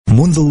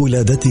منذ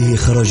ولادته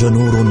خرج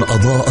نور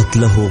أضاءت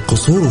له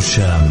قصور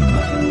الشام،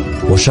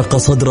 وشق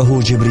صدره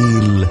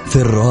جبريل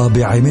في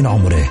 4 من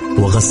عمره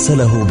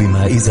وغسله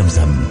بماء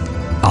زمزم.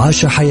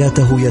 عاش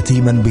حياته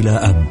يتيما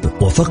بلا أب،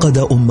 وفقد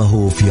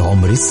أمه في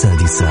عمر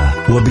 6،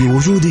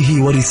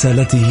 وبوجوده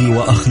ورسالته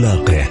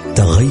وأخلاقه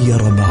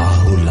تغير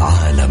معه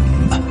العالم،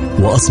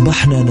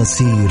 وأصبحنا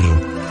نسير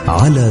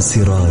على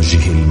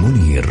سراجه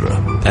المنير.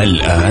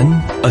 الآن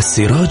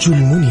السراج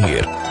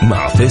المنير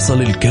مع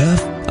فيصل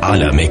الكاف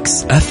على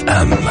ميكس اف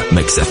ام.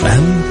 ميكس اف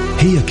ام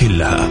هي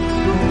كلها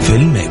في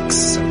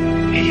الميكس،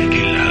 هي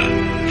كلها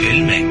في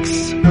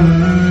الميكس.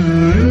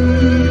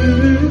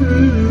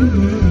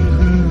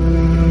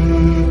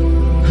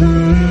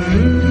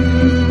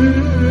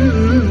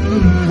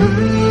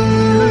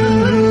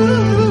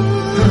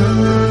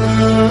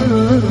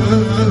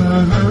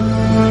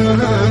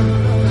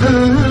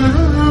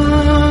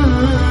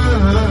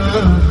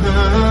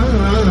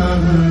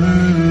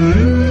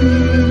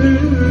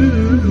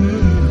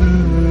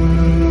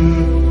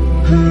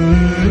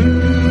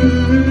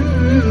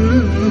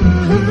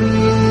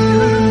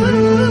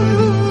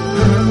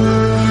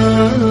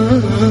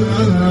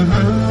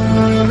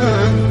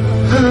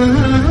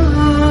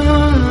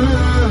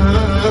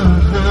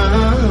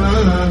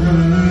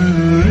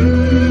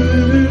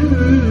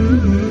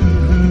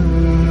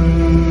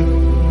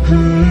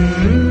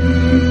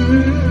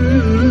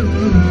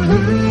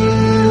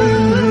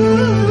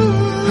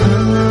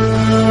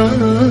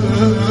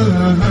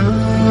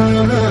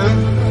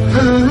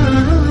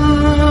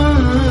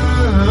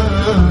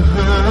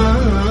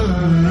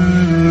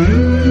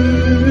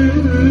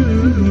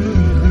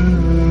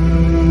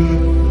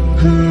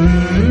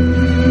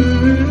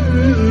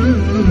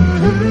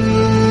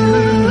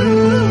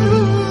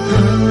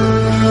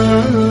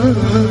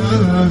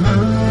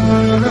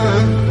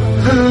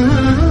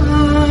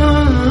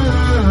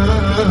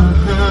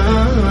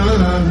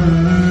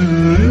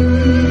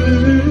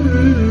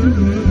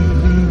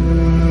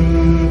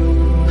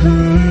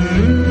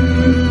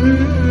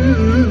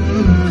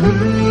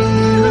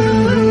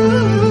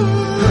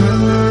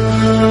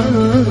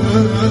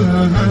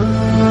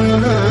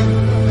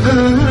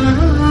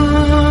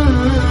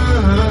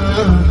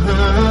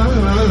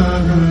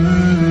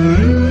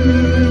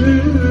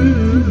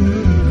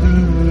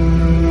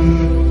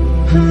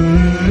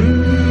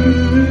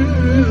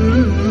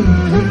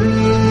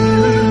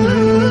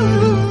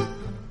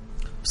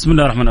 بسم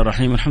الله الرحمن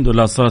الرحيم. الحمد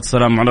لله والصلاة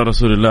والسلام على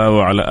رسول الله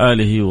وعلى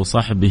آله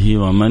وصحبه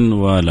ومن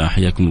والاه.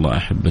 حياكم الله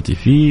أحبتي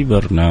في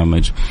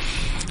برنامج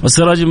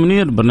السراج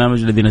المنير،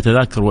 برنامج الذي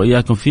نتذاكر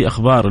وإياكم في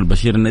أخبار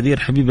البشير النذير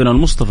حبيبنا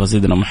المصطفى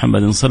سيدنا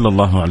محمد صلى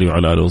الله عليه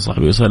وعلى آله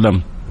وصحبه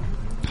وسلم.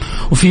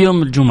 وفي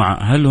يوم الجمعة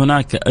هل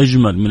هناك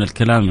أجمل من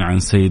الكلام عن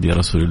سيدي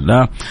رسول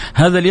الله؟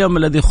 هذا اليوم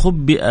الذي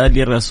خبئ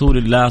لرسول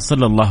الله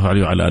صلى الله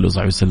عليه وعلى آله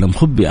وصحبه وسلم،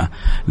 خبئ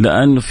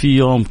لأنه في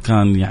يوم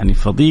كان يعني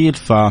فضيل،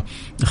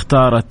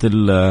 فاختارت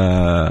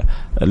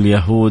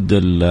اليهود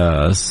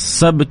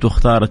السبت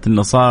واختارت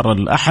النصارى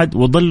الأحد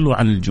وضلوا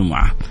عن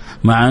الجمعة،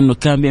 مع أنه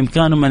كان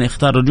بإمكانهم أن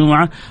يختاروا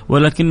الجمعة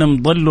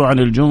ولكنهم ضلوا عن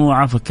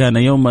الجمعة، فكان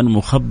يوما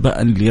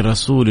مخبئا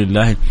لرسول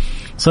الله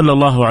صلى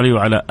الله عليه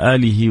وعلى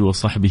آله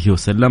وصحبه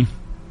وسلم.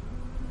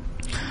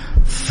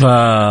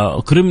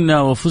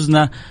 فأكرمنا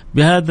وفزنا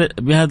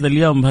بهذا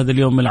اليوم، بهذا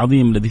اليوم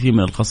العظيم الذي فيه من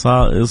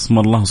الخصائص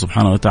ما الله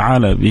سبحانه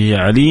وتعالى به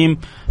عليم.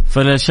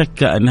 فلا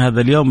شك أن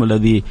هذا اليوم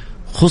الذي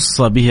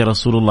خص به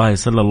رسول الله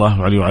صلى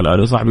الله عليه وعلى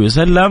آله وصحبه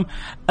وسلم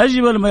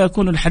أجمل ما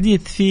يكون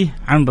الحديث فيه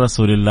عن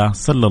رسول الله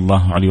صلى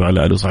الله عليه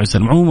وعلى آله وصحبه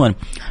وسلم. عموما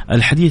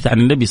الحديث عن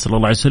النبي صلى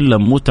الله عليه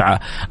وسلم متعة،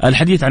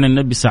 الحديث عن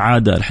النبي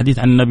سعادة، الحديث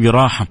عن النبي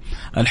راحة،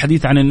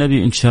 الحديث عن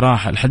النبي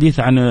انشراح، الحديث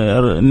عن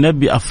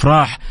النبي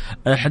أفراح،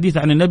 الحديث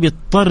عن النبي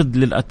طرد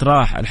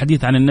للأتراح،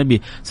 الحديث عن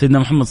النبي سيدنا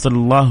محمد صلى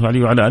الله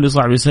عليه وعلى آله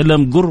وصحبه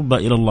وسلم قرب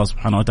إلى الله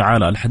سبحانه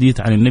وتعالى،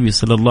 الحديث عن النبي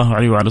صلى الله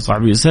عليه وعلى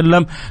صحبه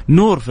وسلم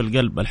نور في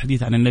القلب،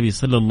 الحديث عن النبي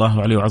صلى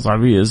الله عليه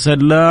وصحبه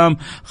وسلم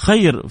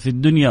خير في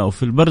الدنيا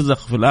وفي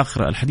البرزخ وفي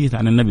الآخرة. الحديث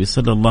عن النبي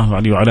صلى الله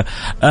عليه وعلى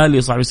آله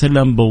وصحبه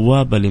وسلم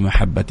بوابة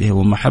لمحبته،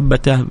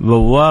 ومحبته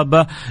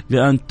بوابة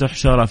لأن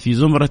تحشر في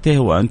زمرته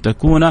وأن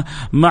تكون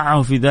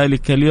معه في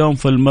ذلك اليوم،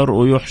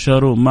 فالمرء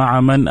يحشر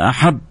مع من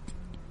أحب.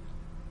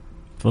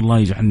 فالله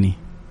يجعلني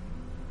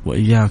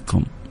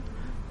وإياكم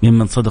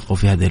ممن صدقوا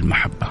في هذه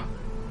المحبة،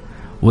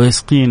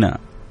 ويسقينا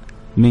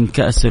من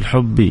كأس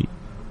الحب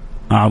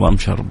أعظم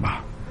شربة.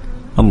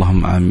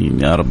 اللهم آمين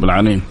يا رب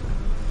العالمين.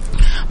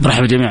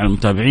 برحب جميع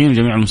المتابعين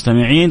وجميع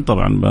المستمعين.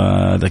 طبعا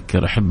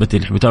بذكر أحبتي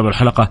اللي بيتابعوا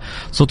الحلقة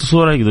صوت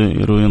وصورة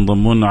يقدروا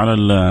ينضمون على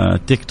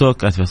التيك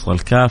توك @فيصل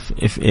كاف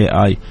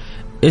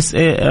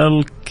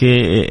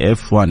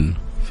FAISALKAF1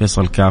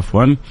 فيصل كاف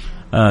 1.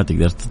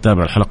 تقدر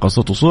تتابع الحلقة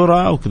صوت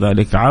وصورة،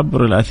 وكذلك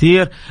عبر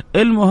الأثير.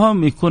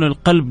 المهم يكون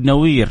القلب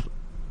نوير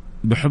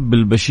بحب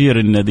البشير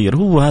النذير.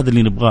 هو هذا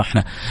اللي نبغاه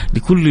احنا،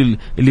 لكل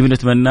اللي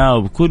بنتمناه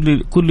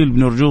وكل اللي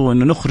بنرجوه،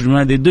 انه نخرج من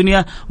هذه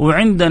الدنيا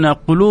وعندنا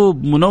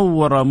قلوب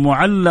منورة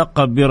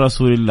معلقة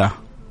برسول الله.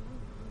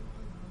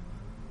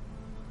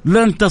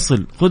 لن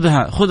تصل،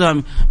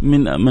 خذها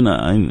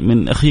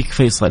من أخيك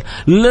فيصل،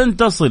 لن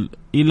تصل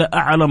إلى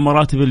أعلى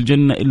مراتب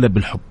الجنة إلا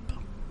بالحب.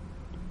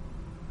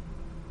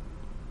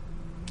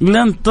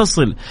 لن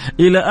تصل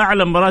إلى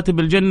أعلى مراتب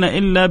الجنة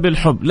إلا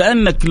بالحب،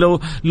 لأنك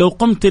لو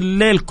قمت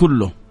الليل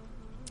كله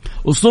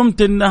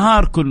وصمت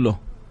النهار كله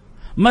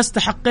ما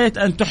استحقيت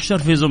أن تحشر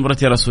في زمرة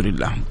رسول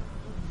الله.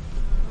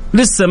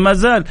 لسه ما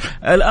زال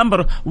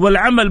الأمر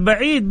والعمل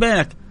بعيد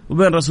بينك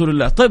وبين رسول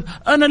الله. طيب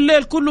أنا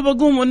الليل كله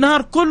بقوم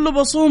والنهار كله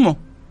بصومه،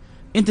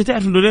 أنت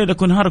تعرف إنه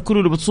ليلك ونهارك كله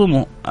اللي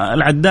بتصومه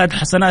العداد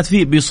حسنات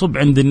فيه بيصب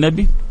عند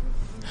النبي،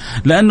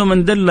 لأنه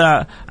من دل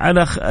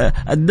على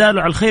الدال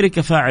على الخير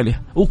كفاعله،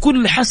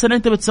 وكل حسنة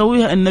أنت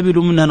بتسويها النبي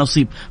له منها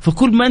نصيب.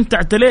 فكل ما أنت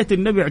اعتليت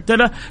النبي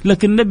اعتلى،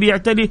 لكن النبي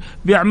يعتلي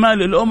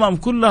بأعمال الأمم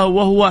كلها،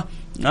 وهو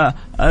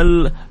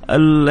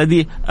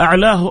الذي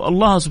أعلاه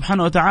الله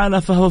سبحانه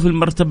وتعالى، فهو في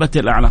المرتبة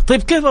الأعلى.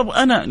 طيب كيف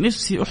أنا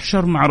نفسي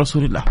أحشر مع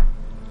رسول الله،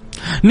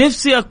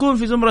 نفسي أكون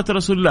في زمرة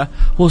رسول الله؟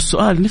 هو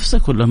السؤال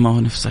نفسك ولا ما هو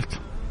نفسك؟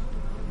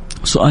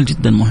 سؤال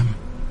جدا مهم.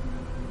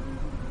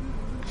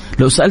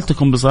 لو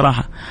سألتكم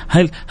بصراحة،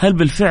 هل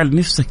بالفعل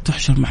نفسك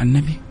تحشر مع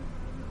النبي؟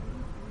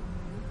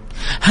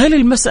 هل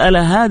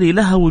المسألة هذه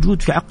لها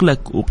وجود في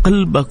عقلك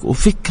وقلبك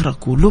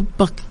وفكرك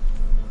ولبك؟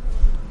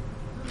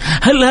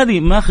 هل هذه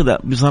ماخذة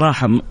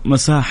بصراحة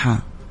مساحة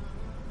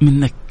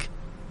منك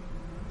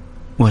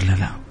ولا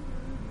لا؟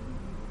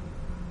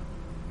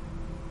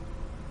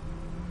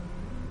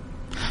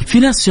 في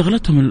ناس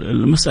شغلتهم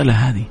المسألة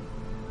هذه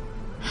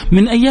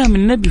من أيام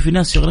النبي، في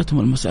ناس شغلتهم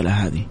المسألة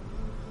هذه.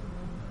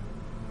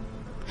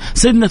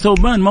 سيدنا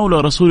ثوبان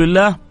مولى رسول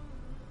الله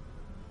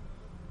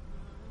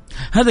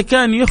هذا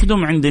كان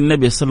يخدم عند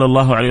النبي صلى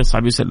الله عليه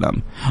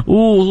وسلم،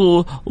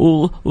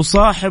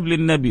 وصاحب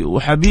للنبي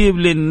وحبيب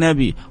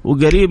للنبي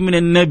وقريب من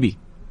النبي،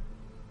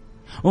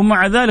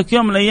 ومع ذلك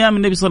يوم من الأيام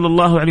النبي صلى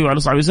الله عليه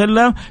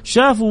وسلم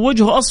شافوا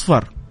وجهه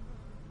أصفر،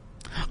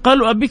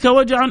 قالوا أبك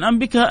وجع أم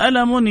بك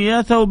ألم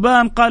يا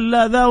ثوبان؟ قال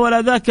لا ذا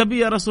ولا ذاك بي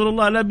يا رسول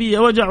الله، لا بي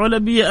وجع ولا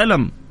بي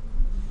ألم،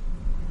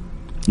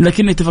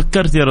 لكني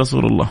تفكرت يا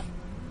رسول الله،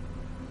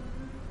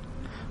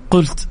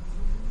 قلت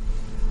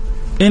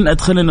إن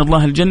أدخلني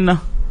الله الجنة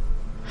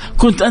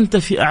كنت أنت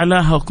في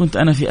أعلاها وكنت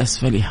أنا في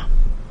أسفلها،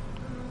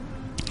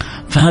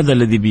 فهذا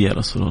الذي بي يا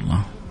رسول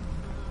الله.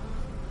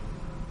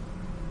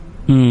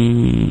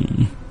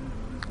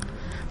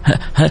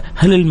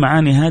 هل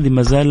المعاني هذه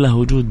ما زال لها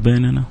وجود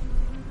بيننا؟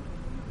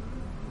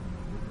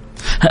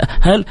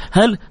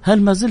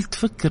 هل ما زلت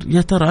تفكر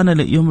يا ترى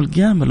أنا يوم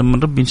القيامة لما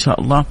ربي إن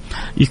شاء الله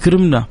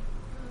يكرمنا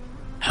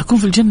حكون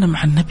في الجنة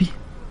مع النبي؟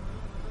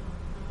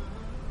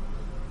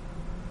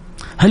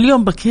 هل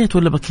اليوم بكيت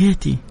ولا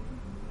بكيتي؟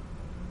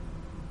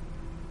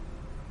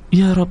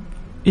 يا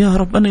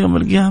رب أنا يوم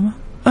القيامة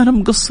أنا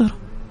مقصرة،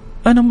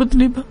 أنا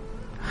مذنبة،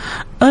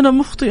 أنا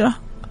مخطئة،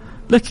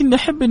 لكن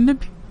أحب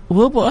النبي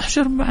وأبغى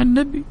أحشر مع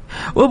النبي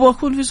وأبغى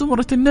أكون في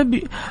زمرة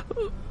النبي.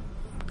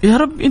 يا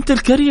رب أنت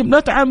الكريم لا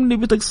تعاملني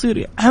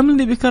بتقصيري،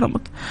 عاملني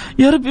بكرمك.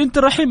 يا رب أنت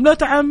رحيم لا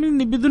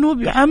تعاملني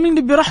بذنوبي،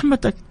 عاملني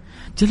برحمتك.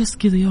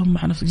 جلست كذا يوم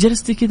مع نفسك،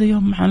 جلستي كذا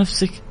يوم مع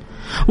نفسك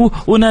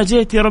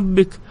وناجيتي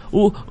ربك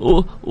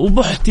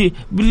وبحتي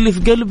باللي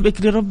في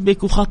قلبك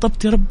لربك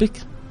وخاطبتي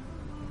ربك.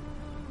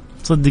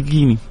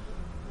 صدقيني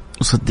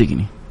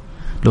وصدقني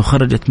لو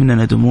خرجت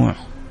مننا دموع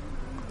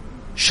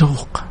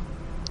شوق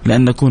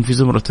لأن نكون في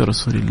زمرة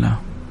رسول الله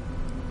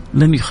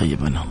لن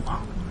يخيبنا الله.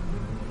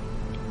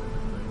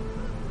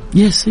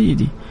 يا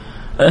سيدي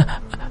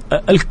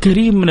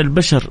الكريم من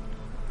البشر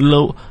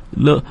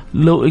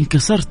لو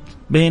انكسرت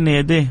بين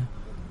يديه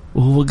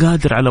وهو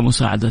قادر على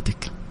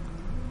مساعدتك،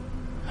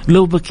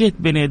 لو بكيت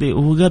بين يديه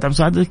وهو قادر على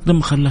مساعدتك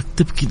لما خلاك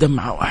تبكي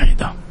دمعة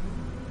واحدة.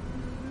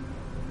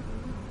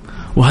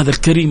 وهذا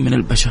الكريم من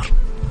البشر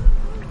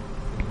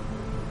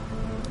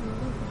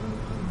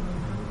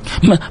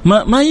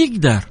ما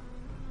يقدر،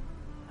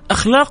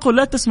 أخلاقه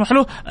لا تسمح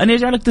له أن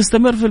يجعلك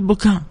تستمر في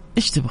البكاء.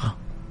 إيش تبغى؟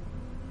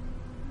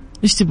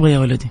 إيش تبغى يا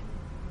ولدي؟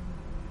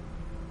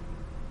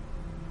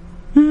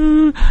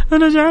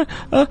 أنا جعان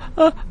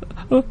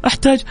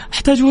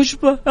أحتاج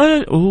وجبة.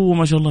 وهو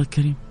ما شاء الله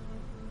الكريم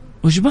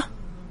وجبة؟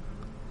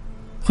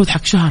 خذ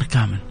حق شهر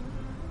كامل.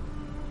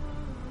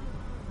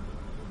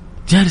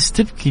 جالس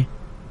تبكي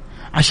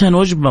عشان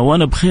وجبة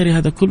وأنا بخيري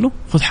هذا كله؟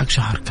 خذ حق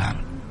شهر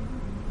كامل.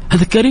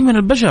 هذا كريم من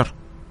البشر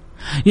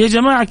يا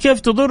جماعة.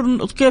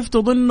 كيف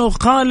تظنوا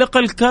خالق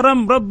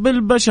الكرم رب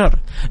البشر؟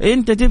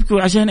 أنت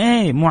تبكي عشان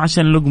إيه؟ مو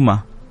عشان لقمة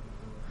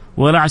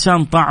ولا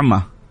عشان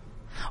طعمة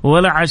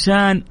ولا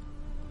عشان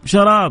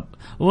شراب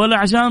ولا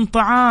عشان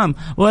طعام،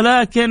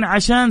 ولكن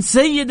عشان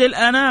سيد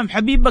الأنام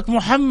حبيبك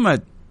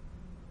محمد.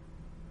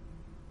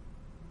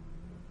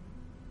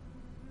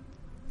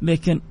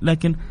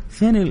 لكن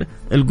فين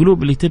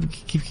القلوب اللي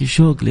تبكي كيف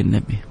شوق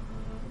للنبي؟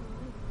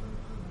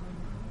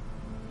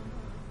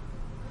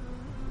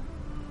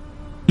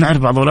 نعرف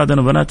بعض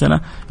أولادنا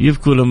وبناتنا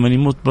يبكوا لما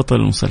يموت بطل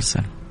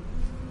المسلسل،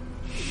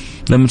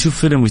 لما نشوف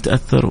فيلم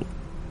يتأثروا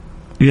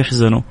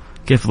ويحزنوا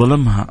كيف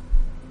ظلمها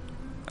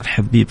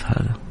الحبيب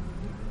هذا،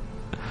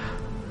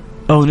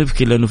 أو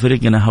نبكي لأنه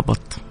فريقنا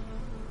هبط.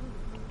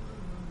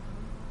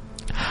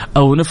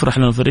 أو نفرح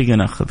لما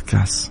فريقنا أخذ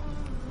كاس.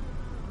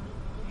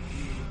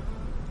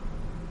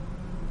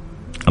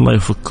 الله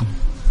يفكم.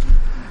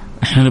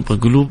 احنا نبغى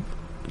قلوب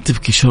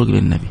تبكي شوق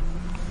للنبي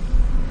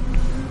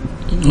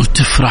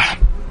وتفرح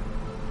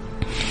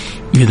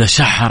إذا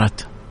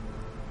شحرت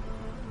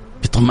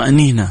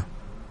بطمأنينة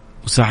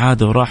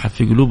وسعادة وراحة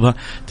في قلوبها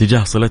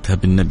تجاه صلتها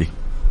بالنبي.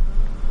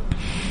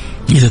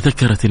 إذا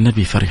ذكرت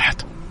النبي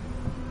فرحت،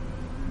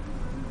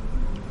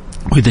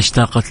 وإذا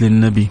اشتاقت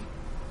للنبي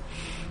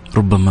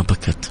ربما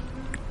بكت.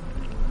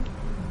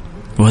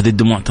 وهذه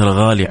الدموع ترى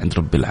غالية عند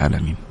رب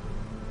العالمين.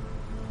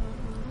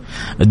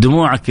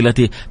 دموعك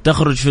التي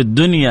تخرج في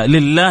الدنيا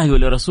لله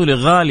ولرسوله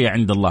غالية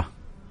عند الله.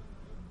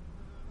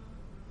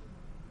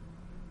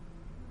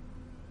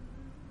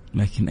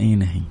 لكن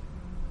أين هي؟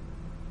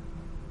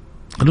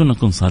 خلونا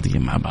نكون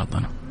صادقين مع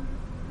بعضنا.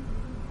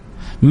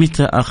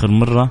 متى آخر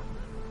مرة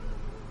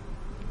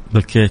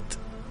بكيت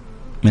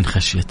من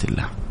خشية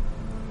الله؟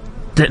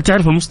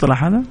 تعرف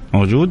المصطلح هذا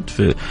موجود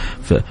في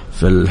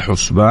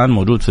الحسبان،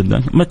 موجود في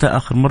الدنيا. متى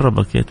آخر مرة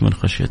بكيت من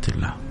خشية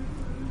الله؟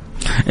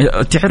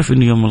 تعرف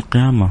إن يوم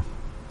القيامة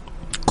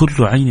كل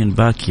عين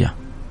باكية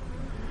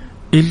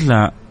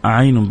إلا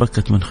عين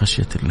بكت من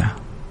خشية الله.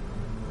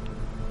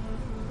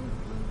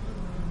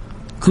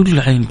 كل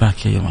عين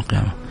باكية يوم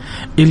القيامة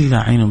إلا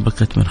عين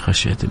بكت من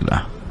خشية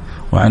الله،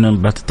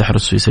 وعين باتت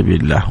تحرس في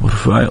سبيل الله،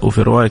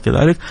 وفي رواية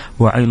كذلك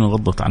وعين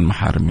غضت عن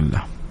محارم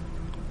الله.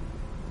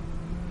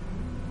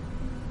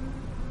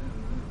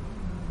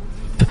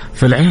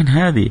 فالعين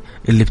هذه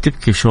اللي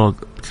بتبكي شوق،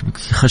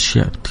 بتبكي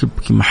خشية،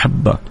 بتبكي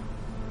محبة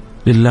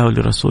لله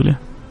ولرسوله،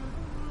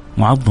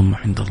 معظمة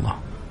عند الله،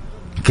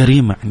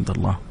 كريمة عند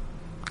الله،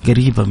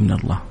 قريبة من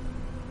الله.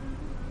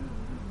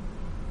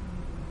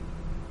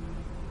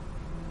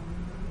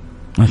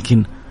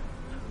 لكن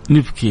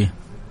نبكي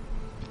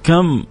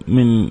كم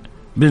من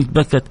بنت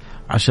بكت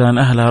عشان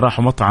أهلها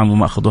راحوا مطعم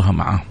وما أخذوها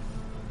معهم.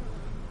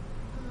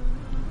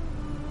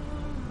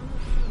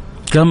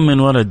 كم من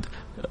ولد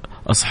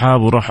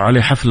أصحابه راحوا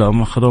عليه حفلة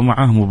وما أخذوه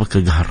معهم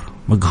وبكى قهر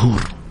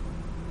مقهور.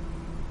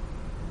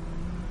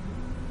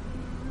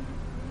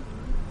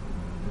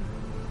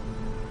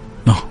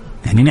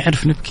 يعني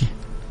نعرف نبكي.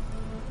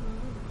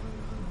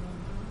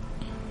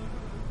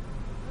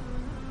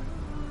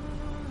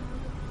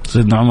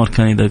 سيدنا عمر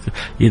كان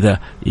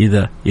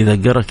إذا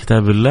قرأ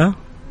كتاب الله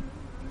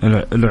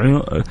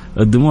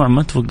الدموع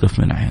ما توقف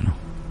من عينه.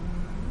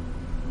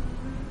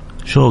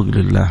 شوق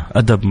لله،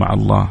 أدب مع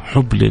الله،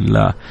 حب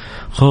لله،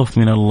 خوف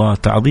من الله،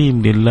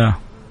 تعظيم لله.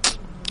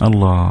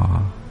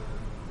 الله.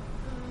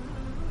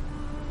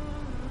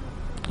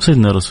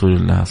 سيدنا رسول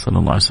الله صلى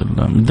الله عليه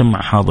وسلم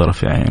دمع حاضرة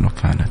في عينه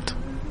كانت.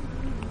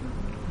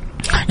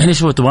 يعني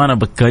شو تبغانا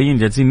بكاين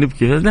جالسين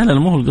نبكي؟ لا لا،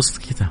 مو هو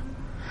القصة كده.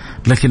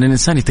 لكن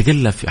الإنسان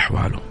يتقلب في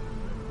أحواله.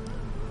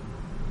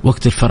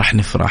 وقت الفرح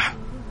نفرح،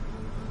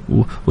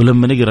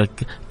 ولما نقرأ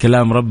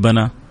كلام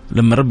ربنا،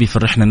 لما ربي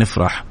يفرحنا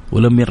نفرح،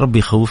 ولما ربي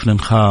يخوفنا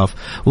نخاف،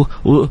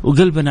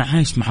 وقلبنا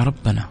عايش مع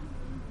ربنا.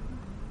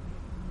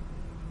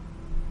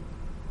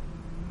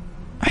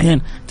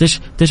 أحيانا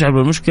تشعر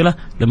بالمشكلة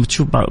لما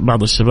تشوف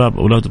بعض الشباب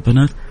أولاد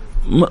وبنات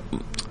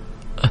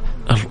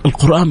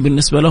القرآن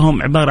بالنسبة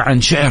لهم عبارة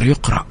عن شعر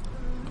يقرأ.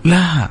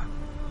 لا،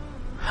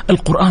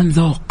 القرآن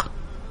ذوق.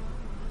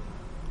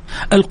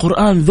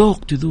 القرآن ذوق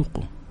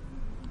تذوقه.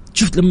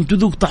 شفت لما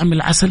تذوق طعم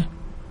العسل؟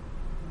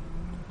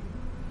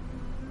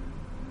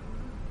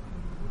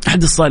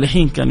 أحد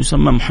الصالحين كان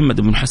يسمى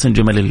محمد بن حسن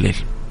جمال الليل.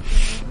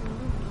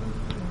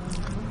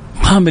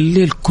 قام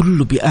الليل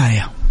كله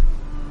بآية: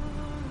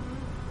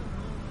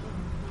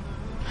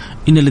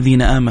 إن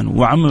الذين آمنوا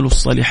وعملوا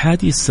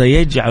الصالحات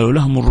سيجعل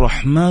لهم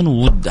الرحمن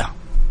ودا.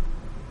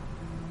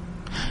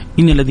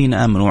 إن الذين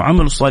آمنوا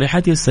وعملوا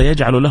الصالحات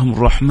سيجعل لهم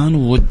الرحمن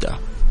ودا.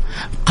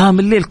 قام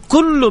الليل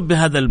كله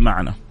بهذا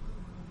المعنى.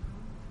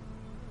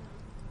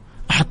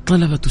 أحد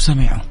طلبة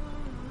سمعه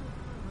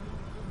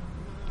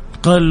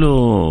قال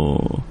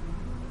له: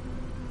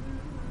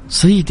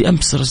 سيدي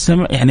أمس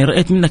السمع، يعني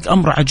رأيت منك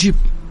أمر عجيب.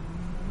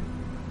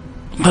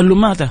 قال له: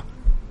 ماذا؟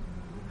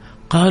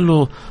 قال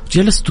له: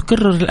 جلست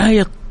تكرر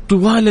الآية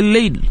طوال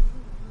الليل.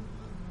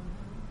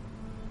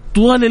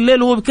 طوال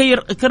الليل هو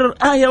بيكرر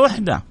آية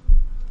واحدة.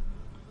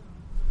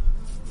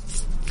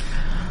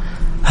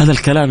 هذا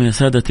الكلام يا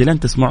سادتي لن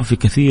تسمعه في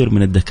كثير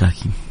من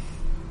الدكاكين.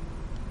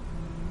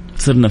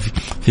 صرنا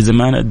في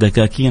زمان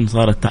الدكاكين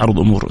صارت تعرض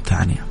أمور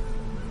تانية،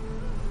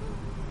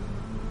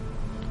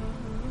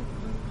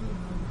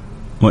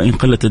 وإن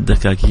قلت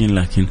الدكاكين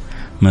لكن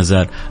ما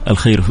زال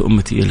الخير في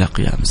أمتي إلى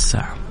قيام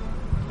الساعة.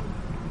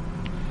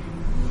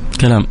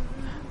 كلام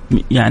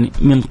يعني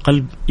من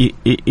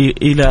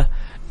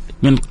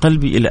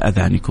قلبي إلى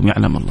أذانكم،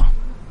 يعلم الله.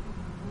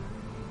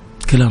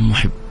 كلام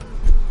محب،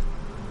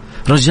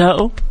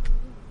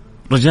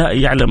 رجاء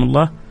يعلم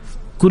الله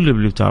كل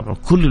اللي بيتابعه،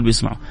 كل اللي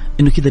بيسمعه،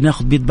 إنه كده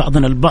ناخذ بيد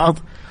بعضنا البعض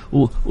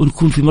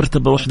ونكون في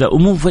مرتبة واحدة،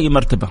 ومو في أي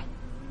مرتبة.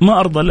 ما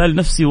أرضى لا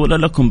لنفسي ولا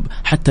لكم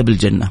حتى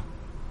بالجنة.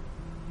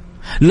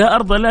 لا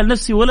أرضى لا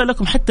لنفسي ولا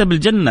لكم حتى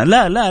بالجنة.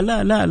 لا لا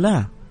لا لا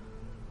لا،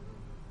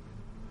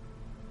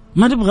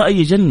 ما نبغى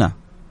أي جنة.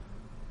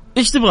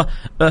 إيش تبغى؟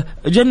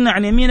 جنة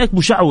عن يمينك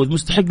مشعوذ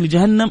مستحق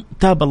لجهنم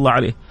تاب الله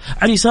عليه،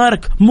 عن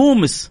يسارك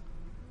مومس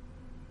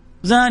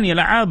زانية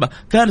لعابة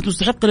كانت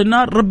مستحقة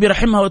للنار ربي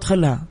رحمها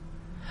وادخلها،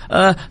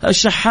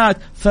 الشحات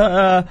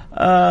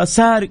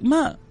سارق،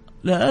 ما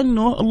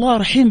لأنه الله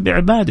رحيم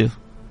بعباده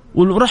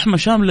والرحمة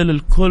شاملة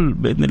للكل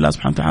بإذن الله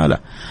سبحانه وتعالى.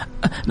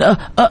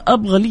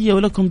 أبغى لي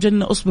ولكم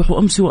جنة أصبح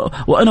وأمسي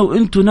وأنا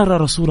وأنتم نرى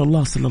رسول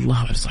الله صلى الله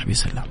عليه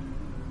وسلم.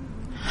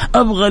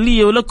 أبغى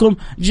لي ولكم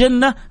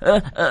جنة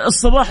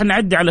الصباح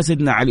نعدي على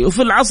سيدنا علي،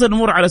 وفي العصر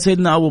نمر على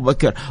سيدنا أبو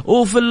بكر،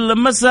 وفي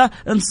المساء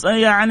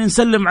يعني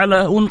نسلم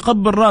على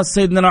ونقبل رأس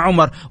سيدنا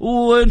عمر،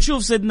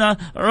 ونشوف سيدنا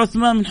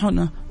عثمان من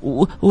حولنا،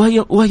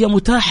 وهي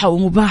متاحة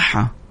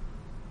ومباحة.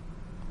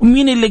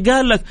 ومين اللي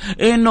قال لك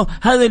إنه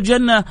هذه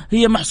الجنة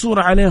هي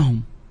محصورة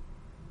عليهم؟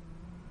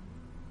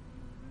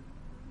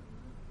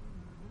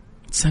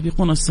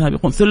 السابقون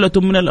السابقون ثلة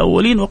من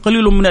الأولين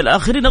وقليل من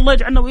الآخرين، الله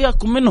يجعلنا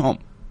وإياكم منهم.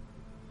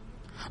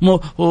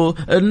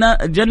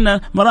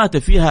 الجنة مراتب،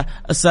 فيها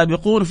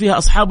السابقون وفيها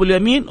أصحاب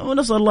اليمين،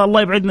 ونسأل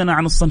الله يبعدنا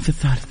عن الصنف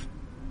الثالث.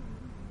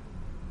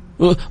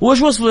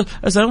 وش وصف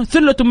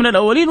ثلة من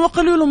الأولين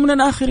وقليل من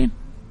الآخرين؟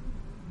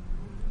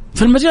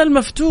 فالمجال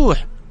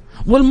مفتوح،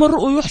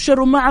 والمرء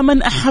يحشر مع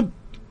من أحب،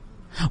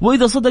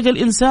 وإذا صدق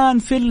الإنسان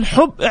في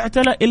الحب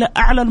اعتلى إلى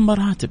أعلى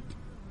المراتب.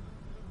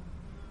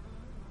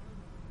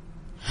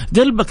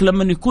 قلبك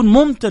لما يكون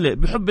ممتلئ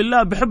بحب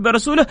الله بحب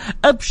رسوله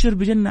أبشر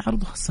بجنة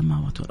عرضها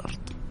السماوات والأرض.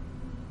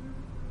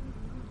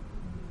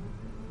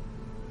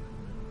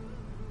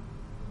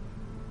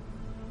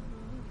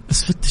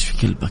 بس فتش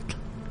في قلبك،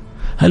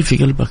 هل في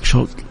قلبك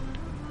شوق؟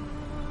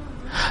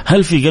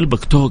 هل في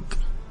قلبك توق؟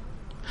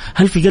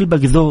 هل في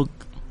قلبك ذوق؟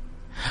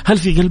 هل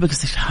في قلبك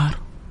استشعار؟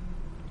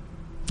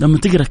 لما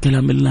تقرأ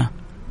كلام الله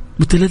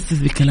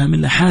متلذذ بكلام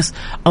الله، حاس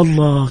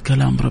الله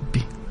كلام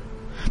ربي.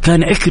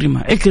 كان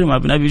عكرمة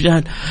بن أبي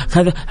جهل،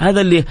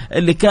 هذا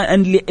اللي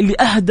كان اللي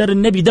أهدر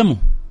النبي دمه،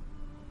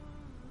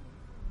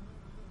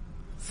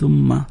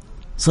 ثم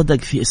صدق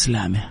في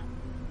إسلامه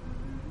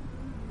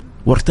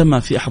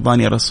وارتمى في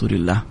أحضان رسول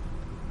الله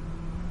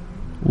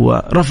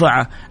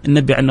ورفع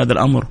النبي عن هذا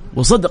الأمر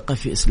وصدق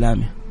في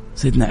إسلامه.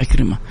 سيدنا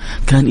عكرمة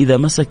كان إذا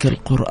مسك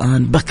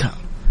القرآن بكى،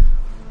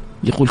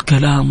 يقول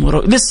كلام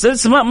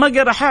لسه ما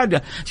قرأ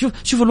حاجة.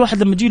 شوف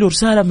الواحد لما يجيله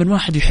رسالة من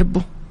واحد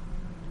يحبه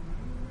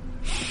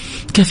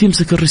كيف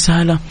يمسك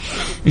الرسالة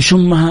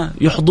يشمها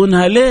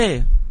يحضنها.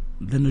 ليه؟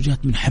 لأنه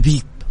جاءت من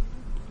حبيب.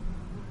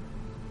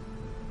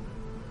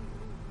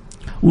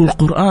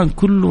 والقرآن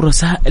كله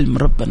رسائل من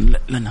ربنا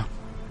لنا،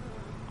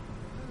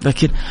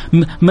 لكن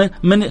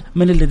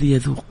من الذي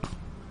يذوق؟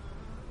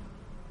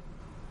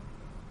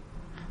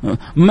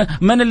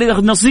 من الذي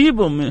يأخذ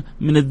نصيبه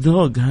من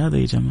الذوق هذا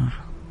يا جماعة؟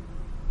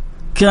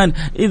 كان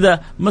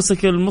إذا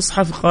مسك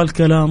المصحف قال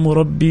كلام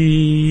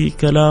ربي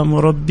كلام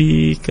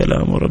ربي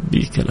كلام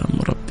ربي كلام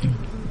ربي،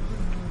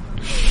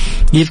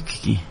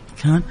 يبكي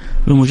كان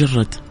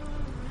بمجرد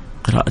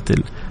قراءة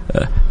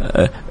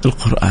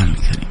القرآن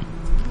الكريم.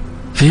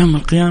 في يوم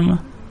القيامة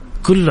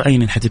كل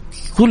عين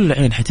حتبكي، كل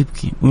عين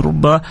حتبكي،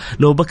 وربما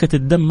لو بكت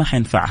الدم ما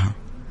حينفعها.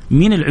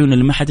 مين العيون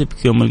اللي ما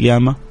حتبكي يوم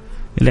القيامة؟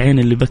 العين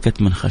اللي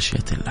بكت من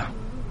خشية الله.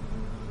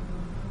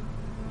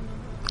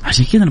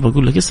 عشان كده أنا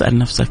بقول لك اسأل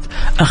نفسك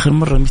آخر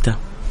مرة متى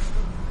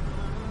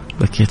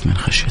بكيت من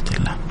خشية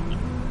الله؟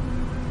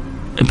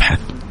 ابحث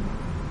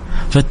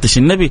فتش.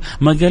 النبي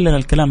ما قال لنا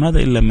الكلام هذا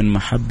إلا من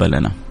محبة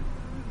لنا.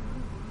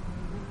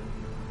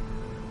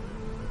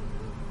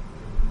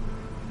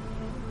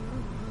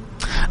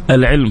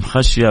 العلم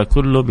خشية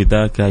كله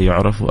بذاك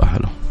يعرف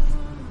أهله.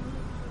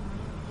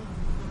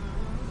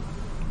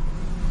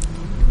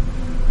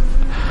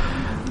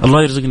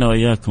 الله يرزقنا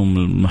وإياكم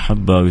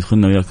المحبة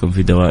ويدخلنا وإياكم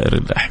في دوائر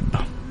الأحبة.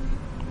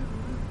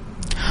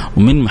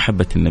 ومن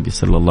محبة النبي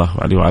صلى الله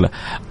عليه وعلى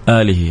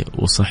آله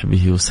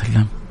وصحبه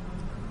وسلم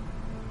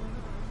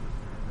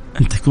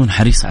أن تكون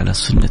حريص على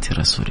سنة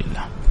رسول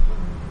الله.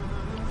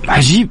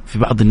 عجيب في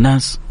بعض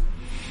الناس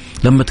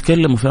لما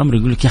تكلموا في أمر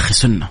يقول لك يا أخي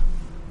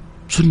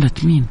سنة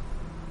مين؟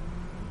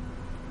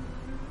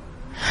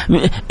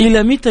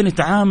 إلى متى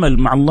نتعامل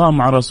مع الله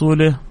مع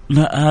رسوله؟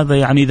 لا هذا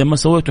يعني إذا ما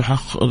سويته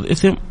حأخذ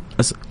إثم.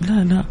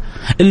 لا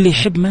اللي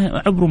يحب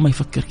ما عمره ما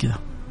يفكر كذا،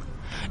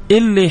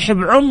 اللي يحب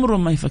عمره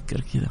ما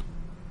يفكر كذا.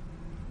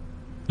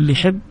 اللي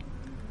يحب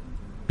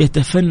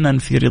يتفنن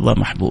في رضا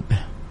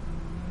محبوبه،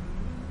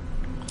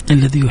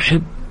 الذي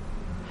يحب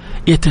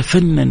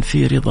يتفنن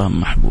في رضا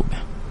محبوبه.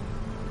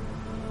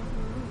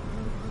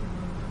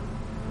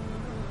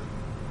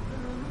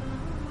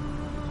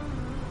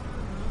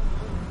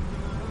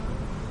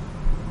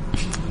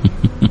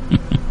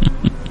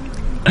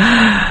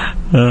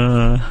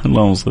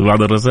 اللهم صل.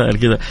 بعض الرسائل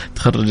كذا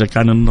تخرجك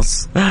عن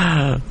النص.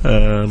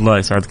 الله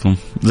يسعدكم.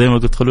 زي ما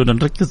قلت خلونا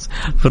نركز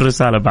في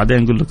الرسالة،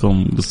 بعدين نقول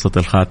لكم قصة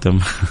الخاتم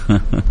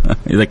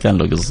إذا كان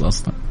له قصة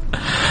أصلا.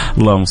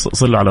 اللهم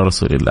صلوا على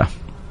رسول الله.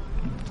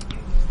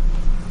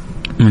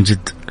 من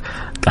جد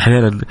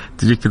أحيانا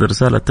تجيك كذا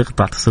رسالة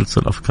تقطع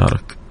تسلسل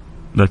أفكارك،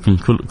 لكن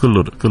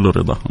كله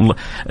رضا الله.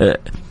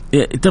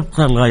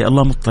 تبقى الغاية.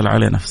 الله مطلع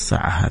علينا في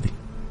الساعة هذه.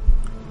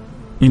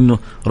 إنه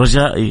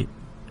رجائي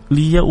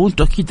لي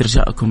وأنتم أكيد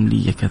رجاءكم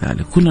لي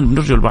كذلك، كنا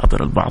بنرجو البعض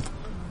إلى البعض.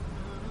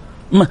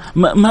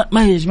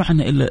 ما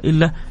يجمعنا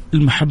إلا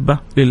المحبة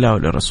لله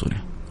ولرسوله،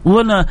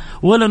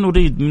 ولا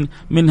نريد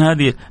من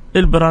هذه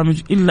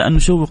البرامج إلا أن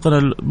نشوق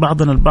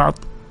بعضنا البعض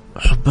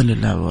حبا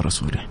لله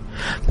ورسوله.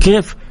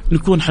 كيف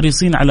نكون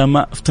حريصين على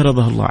ما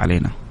افترضه الله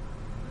علينا؟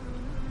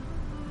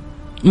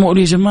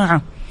 يا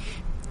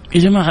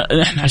جماعة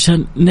إحنا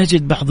عشان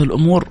نجد بعض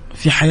الأمور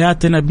في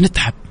حياتنا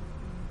بنتعب.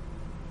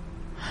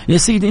 يا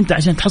سيدي أنت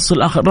عشان تحصل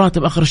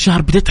راتب آخر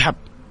الشهر بتتعب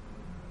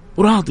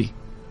وراضي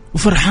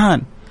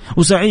وفرحان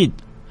وسعيد،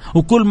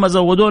 وكل ما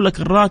زودوا لك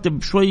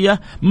الراتب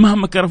شوية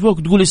مهما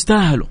كرفوك تقول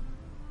يستاهلوا.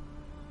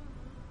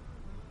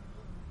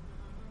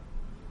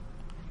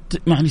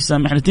 يعني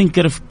سامحني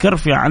تنكرف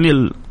كرف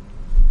يعني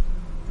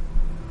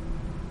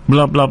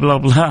بلا بلا بلا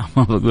بلا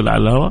ما بقول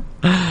على الهواء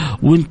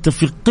وانت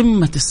في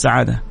قمة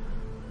السعادة.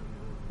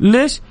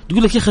 ليش؟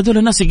 تقول لك يا أخي هذول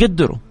الناس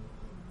يقدروا،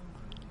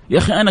 يا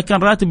أخي أنا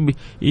كان راتب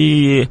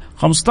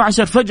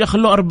 15 فجأة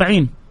خلوه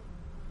 40،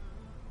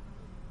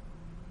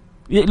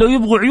 لو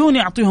يبغوا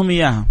عيوني أعطيهم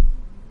إياها،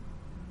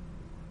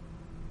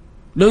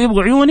 لو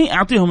يبغوا عيوني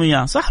أعطيهم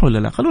إياها. صح ولا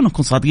لا؟ خلونا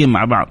نكون صادقين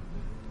مع بعض.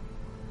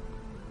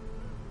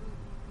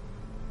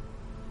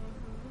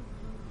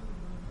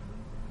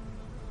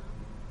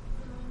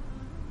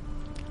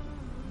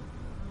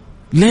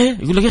 ليه؟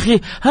 يقول لك يا أخي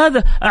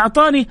هذا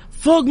أعطاني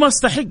فوق ما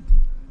استحق،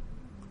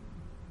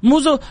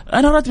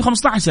 أنا راتبي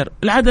 15،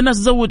 العادة الناس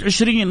تزود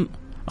 20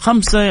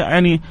 5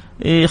 يعني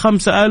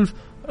 5000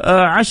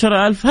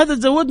 10,000، هذا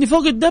تزودني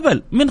فوق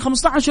الدبل من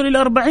 15 إلى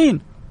 40،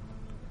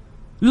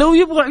 لو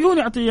يبغى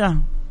عيوني أعطيه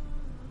إياها.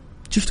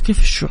 شفت كيف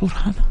الشعور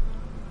هذا؟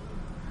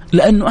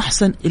 لأنه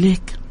أحسن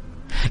إليك،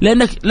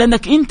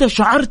 لأنك أنت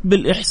شعرت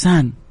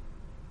بالإحسان،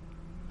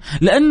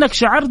 لأنك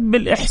شعرت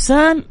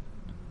بالإحسان،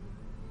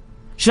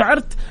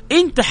 شعرت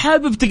أنت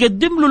حابب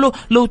تقدم له،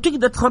 لو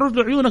تقدر تخرج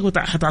له عيونك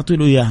وتعطي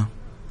له إياها.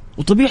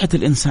 وطبيعة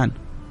الإنسان.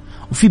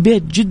 وفي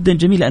بيت جدا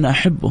جميل أنا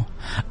أحبه: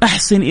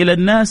 أحسن إلى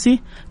الناس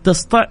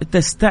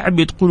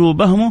تستعبد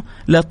قلوبهم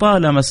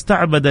لطالما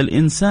استعبد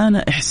الإنسان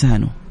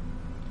إحسانه.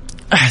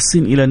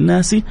 أحسن إلى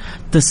الناس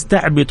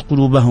تستعبد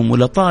قلوبهم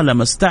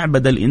لطالما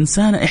استعبد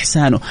الإنسان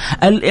إحسانه.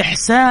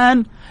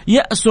 الإحسان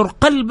يأسر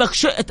قلبك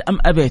شئت أم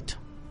أبيت.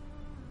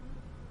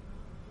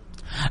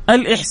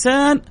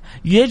 الإحسان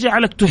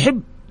يجعلك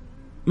تحب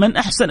من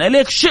أحسن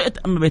إليك شئت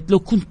أم أبيت. لو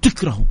كنت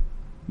تكرهه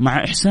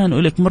مع إحسانه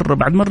إليك مرة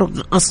بعد مرة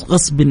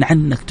غصب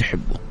عنك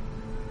تحبه.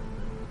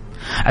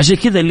 عشان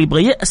كذا اللي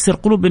يبغى يأسر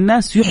قلوب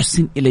الناس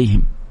يحسن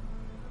إليهم.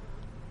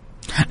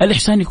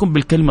 الإحسان يكون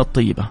بالكلمة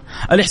الطيبة،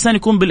 الإحسان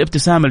يكون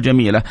بالابتسامة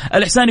الجميلة،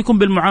 الإحسان يكون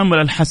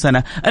بالمعاملة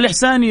الحسنة،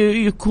 الإحسان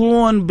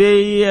يكون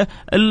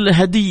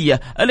بالهدية،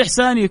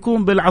 الإحسان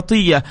يكون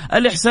بالعطية،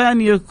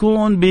 الإحسان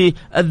يكون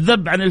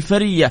بالذب عن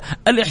الفرية،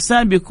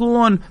 الإحسان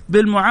بيكون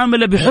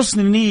بالمعاملة بحسن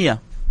النية.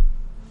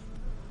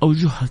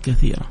 أوجهها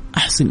كثيرة.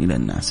 أحسن إلى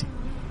الناس.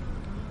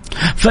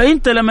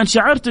 فأنت لما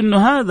شعرت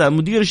أنه هذا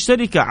مدير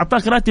الشركة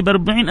أعطاك راتب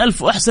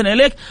 40,000 وأحسن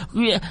إليك،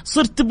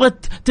 صرت تبغى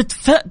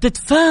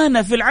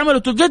تتفانى في العمل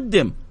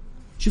وتقدم.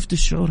 شفت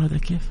الشعور هذا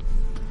كيف؟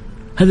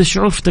 هذا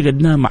الشعور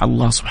افتقدناه مع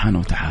الله سبحانه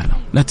وتعالى،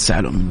 لا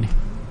تسألوا مني.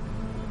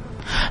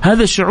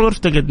 هذا الشعور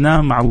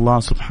افتقدناه مع الله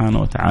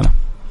سبحانه وتعالى.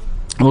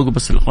 وأقول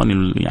بس الإخواني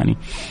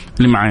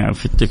اللي معي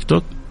في التيك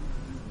توك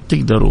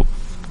تقدروا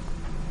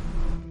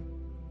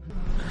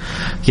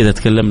كذا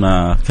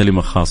تكلمنا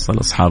كلمة خاصة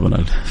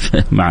لأصحابنا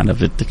معنا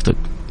في التيك توك.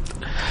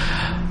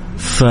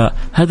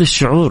 فهذا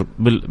الشعور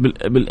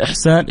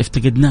بالإحسان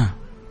افتقدناه.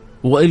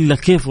 وإلا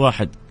كيف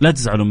واحد، لا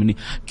تزعلوا مني،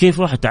 كيف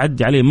واحد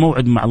تعدي عليه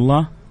موعد مع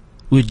الله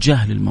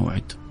ويتجاهل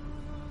الموعد؟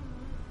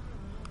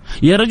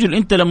 يا رجل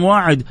أنت لما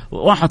واعد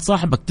واحد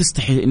صاحبك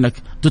تستحي إنك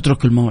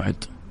تترك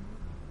الموعد.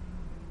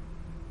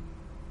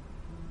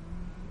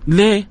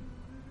 ليه؟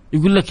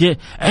 يقول لك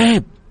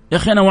عيب يا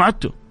أخي أنا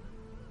وعدته.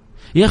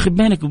 يا أخي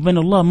بينك وبين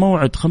الله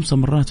موعد 5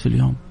 مرات في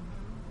اليوم.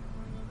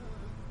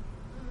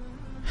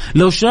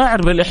 لو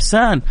شاعر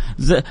بالإحسان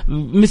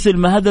مثل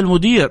ما هذا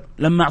المدير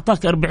لما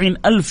أعطاك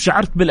 40,000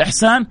 شعرت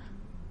بالإحسان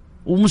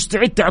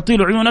ومستعد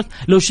تعطيله عيونك،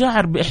 لو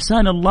شاعر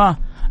بإحسان الله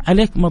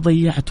عليك ما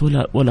ضيعت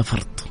ولا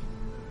فرط،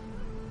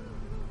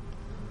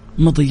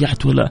 ما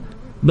ضيعت ولا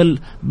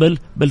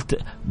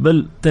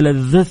بل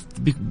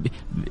تلذذت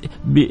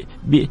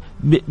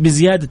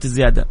بزيادة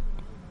الزيادة.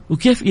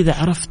 وكيف إذا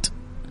عرفت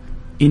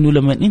إنه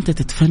لما أنت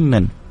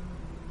تتفنن،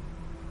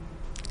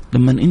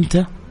 لما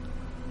أنت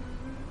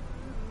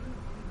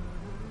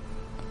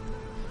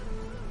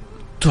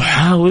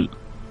تحاول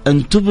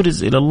أن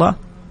تبرز إلى الله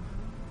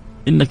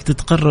إنك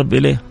تتقرب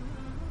إليه،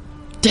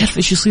 تعرف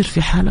إيش يصير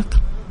في حالك؟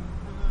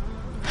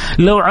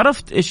 لو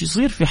عرفت إيش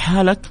يصير في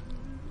حالك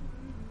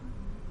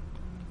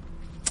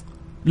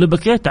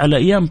لبكيت على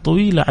أيام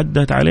طويلة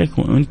عدت عليك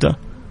وأنت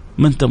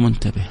ما أنت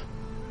منتبه.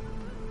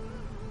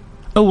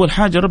 أول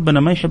حاجة ربنا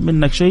ما يحب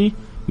منك شيء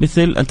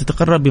مثل أن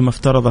تتقرب بما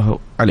افترضه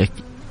عليك،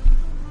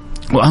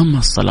 وأهم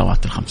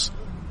الصلوات ال5.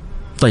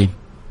 طيب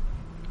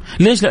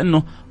ليش؟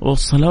 لأنه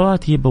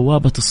الصلوات هي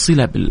بوابة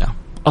الصلة بالله.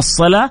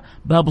 الصلاة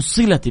باب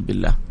الصلة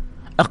بالله.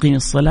 أقم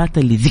الصلاة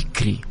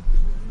لذكري.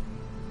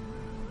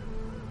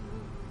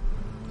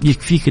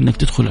 يكفيك أنك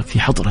تدخل في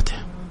حضرته.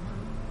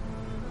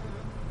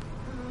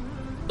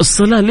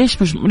 الصلاة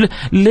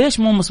ليش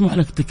مو مسموح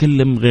لك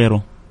تتكلم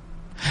غيره؟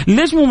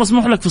 ليش مو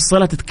مسموح لك في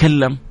الصلاة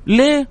تتكلم؟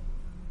 ليه؟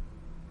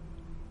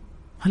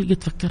 هل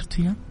قد فكرت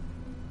فيها؟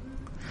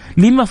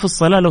 لما في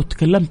الصلاة لو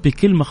تكلمت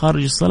بكلمة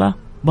خارج الصلاة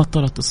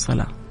بطلت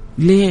الصلاة؟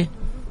 ليه؟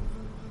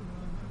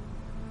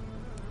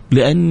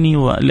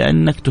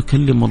 لأنك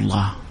تكلم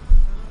الله.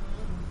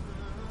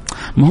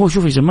 ما هو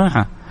شوف يا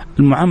جماعة،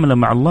 المعاملة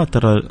مع الله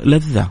ترى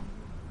لذة،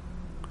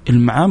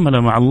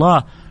 المعاملة مع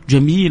الله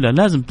جميلة،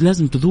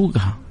 لازم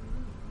تذوقها.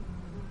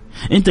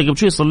 انت قبل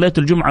شوي صليت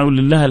الجمعة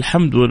ولله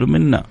الحمد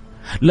والمنة،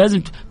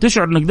 لازم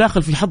تشعر انك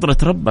داخل في حضرة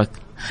ربك،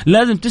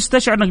 لازم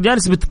تستشعر انك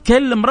جالس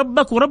بتكلم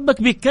ربك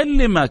وربك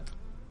بيكلمك.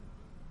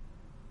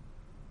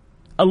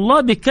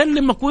 الله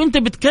بيكلمك وانت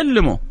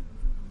بتكلمه.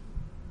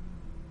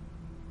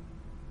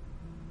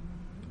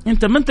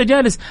 انت ما انت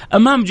جالس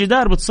امام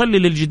جدار بتصلي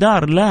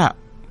للجدار، لا،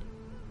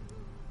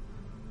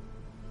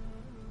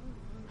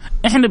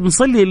 احنا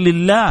بنصلي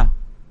لله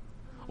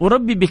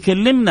وربي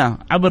بيكلمنا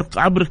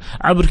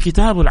عبر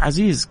كتابه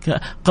العزيز.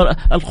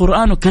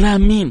 القرآن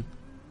كلام مين؟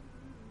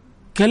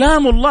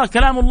 كلام الله.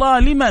 كلام الله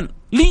لمن؟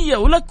 لي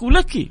ولك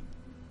ولك.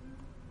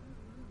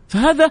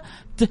 فهذا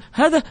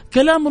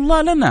كلام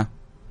الله لنا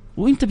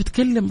وانت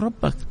بتكلم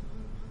ربك.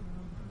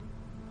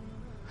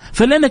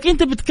 فلانك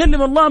انت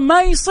بتكلم الله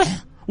ما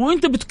يصح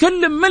وانت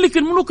بتكلم ملك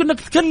الملوك انك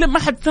تكلم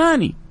احد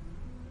ثاني،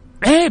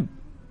 عيب،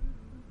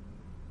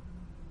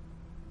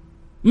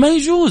 ما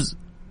يجوز.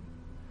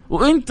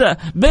 وانت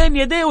بين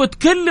يديه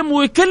وتكلم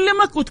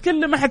ويكلمك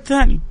وتكلم احد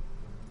ثاني.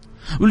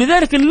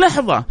 ولذلك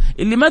اللحظة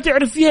اللي ما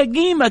تعرف فيها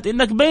قيمة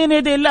انك بين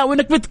يدي الله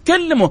وانك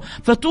بتكلمه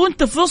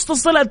وانت في وسط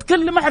الصلاة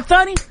تكلم احد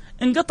ثاني،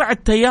 انقطع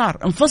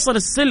التيار، انفصل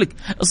السلك،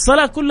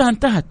 الصلاة كلها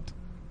انتهت.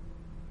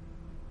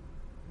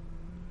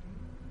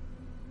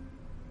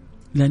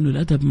 لأنه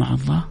الأدب مع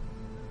الله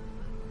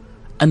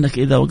أنك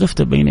إذا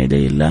وقفت بين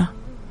يدي الله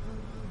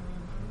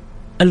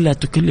ألا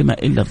تكلم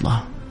إلا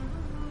الله.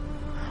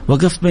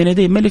 وقفت بين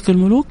يدي ملك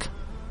الملوك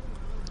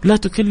لا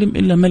تكلم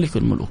إلا ملك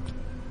الملوك.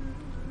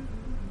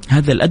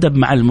 هذا الأدب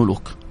مع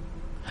الملوك.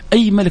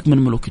 أي ملك من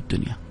ملوك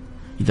الدنيا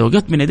إذا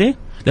وقفت بين يديه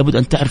لابد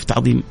أن تعرف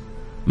تعظيم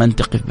من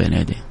تقف بين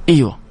يديه.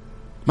 أيوة،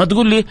 ما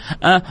تقول لي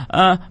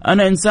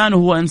أنا إنسان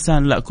وهو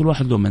إنسان، لا، كل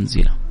واحد له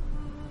منزلة.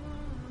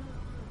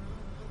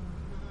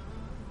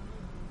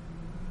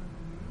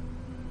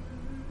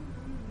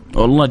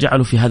 والله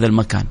جعله في هذا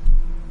المكان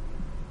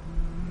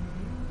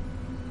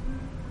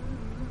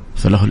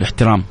فله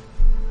الاحترام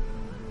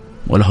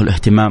وله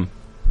الاهتمام.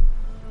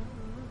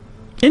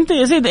 انت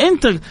يا سيد،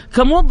 انت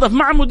كموظف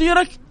مع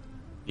مديرك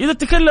اذا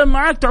تكلم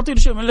معك تعطيه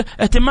شيء من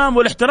الاهتمام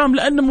والاحترام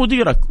لانه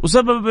مديرك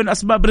وسبب من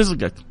اسباب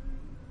رزقك.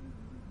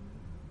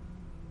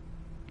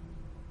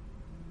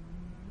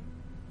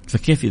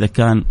 فكيف اذا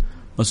كان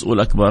مسؤول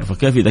أكبر؟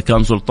 فكيف إذا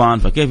كان سلطان؟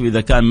 فكيف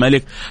إذا كان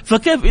ملك؟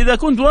 فكيف إذا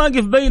كنت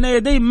واقف بين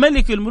يدي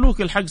ملك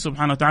الملوك الحق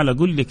سبحانه وتعالى؟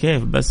 قل لي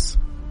كيف. بس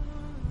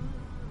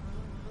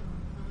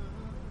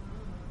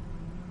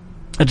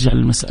أرجع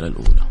للمسألة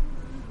الأولى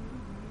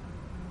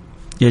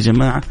يا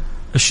جماعة.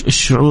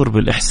 الشعور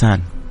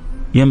بالإحسان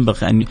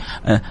ينبغي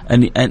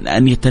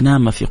أن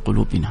يتنامى في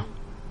قلوبنا.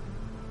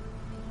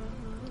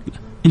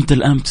 أنت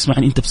الآن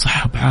بتسمعني، أنت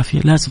بصحة بعافية،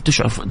 لازم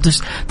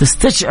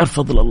تستشعر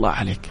فضل الله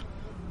عليك.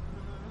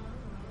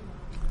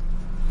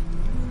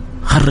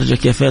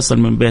 خرجك يا فيصل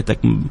من بيتك،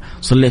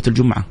 صليت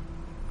الجمعة،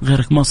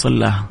 غيرك ما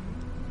صلاها،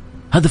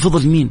 هذا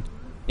فضل مين؟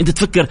 أنت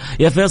تفكر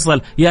يا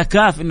فيصل يا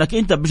كاف إنك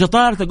أنت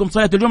بشطارتك قمت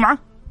صليت الجمعة؟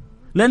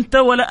 لا أنت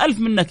ولا ألف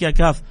منك يا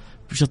كاف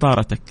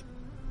بشطارتك.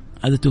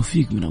 هذا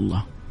توفيق من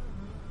الله،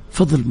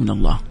 فضل من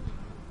الله،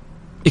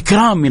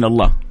 إكرام من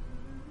الله.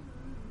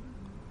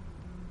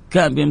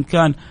 كان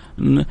بإمكان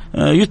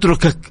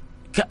يتركك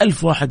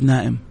كألف واحد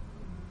نائم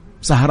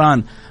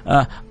سهران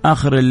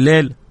آخر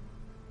الليل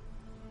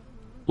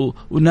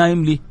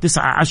ونايم لي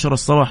 9-10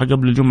 الصباح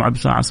قبل الجمعة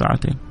بساعة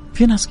ساعتين.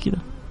 في ناس كذا،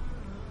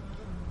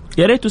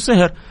 يا ريته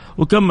سهر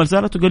وكمل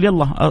سهرته وقال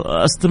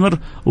يلا استمر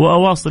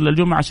وأواصل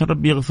للجمعة عشان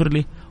ربي يغفر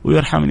لي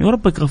ويرحمني.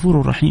 وربك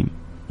غفور رحيم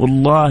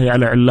والله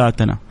على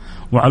علاتنا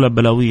وعلى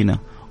بلاوينا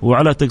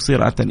وعلى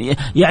تقصيراتنا.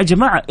 يا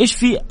جماعة إيش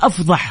في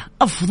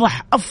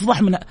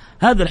أفضح من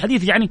هذا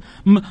الحديث؟ يعني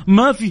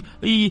ما في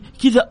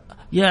كذا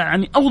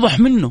يعني أوضح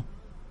منه.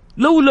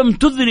 لو لم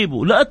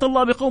تذنبوا لأتى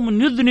الله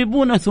بقوم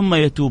يذنبون ثم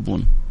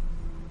يتوبون.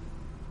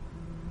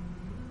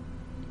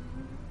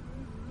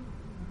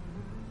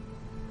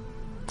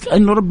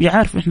 كأنه ربي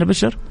عارف إحنا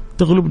بشر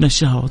تغلبنا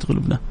الشهوة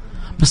وتغلبنا،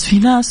 بس في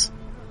ناس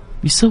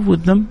بيسووا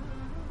الذنب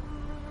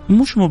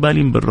مش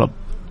مبالين بالرب.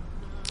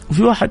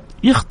 وفي واحد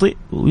يخطئ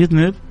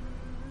ويذنب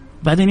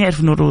بعدين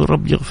يعرف إنه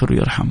الرب يغفر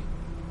ويرحم،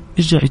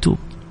 يرجع يتوب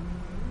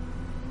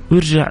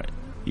ويرجع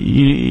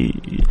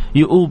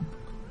يؤوب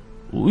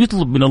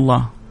ويطلب من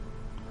الله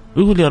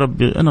ويقول يا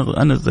ربي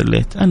أنا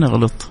زليت، أنا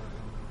غلط،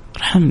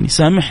 ارحمني،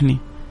 سامحني،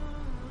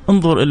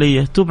 انظر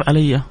إلي، توب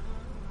علي.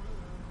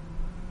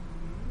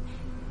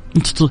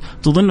 أنت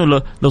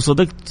تظن لو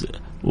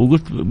صدقت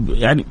وقلت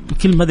يعني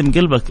كلمة هذه من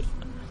قلبك،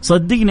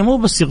 صدقني مو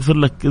بس يغفر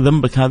لك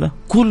ذنبك هذا،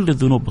 كل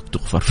ذنوبك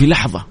تغفر في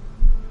لحظة،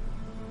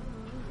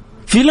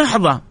 في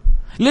لحظة،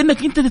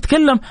 لأنك أنت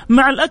تتكلم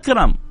مع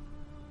الأكرم.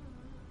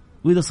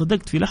 وإذا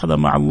صدقت في لحظة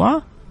مع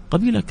الله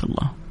قبلك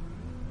الله،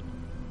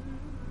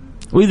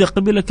 وإذا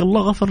قبلك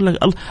الله غفر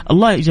لك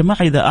الله. يا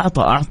جماعة إذا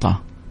أعطى أعطى،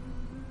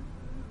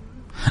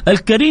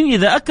 الكريم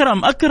إذا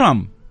أكرم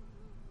أكرم.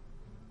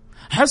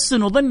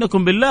 حسنوا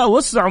ظنكم بالله،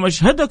 وسعوا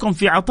مشهدكم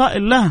في عطاء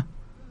الله،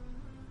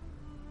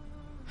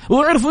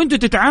 واعرفوا أنتم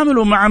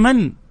تتعاملوا مع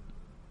من،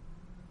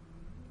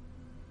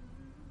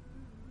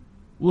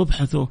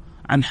 وابحثوا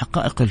عن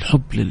حقائق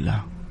الحب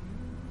لله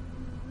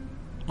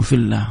وفي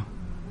الله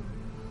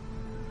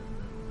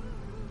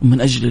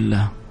ومن أجل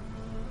الله.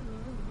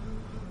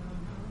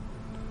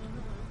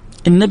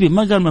 النبي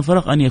ما قال من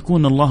فرق أن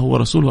يكون الله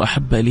ورسوله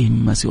أحب إليه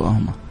مما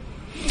سواهما.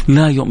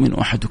 لا يؤمن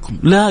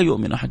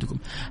أحدكم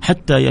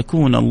حتى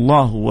يكون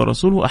الله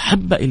ورسوله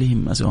أحب إليه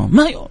مما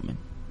سواهما. ما يؤمن،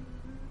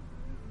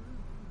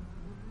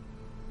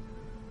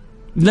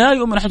 لا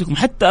يؤمن أحدكم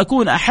حتى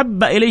أكون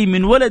أحب إليه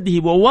من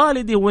ولده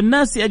ووالده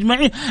والناس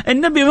أجمعين.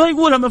 النبي ما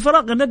يقولها من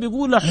فراغ، النبي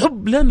يقولها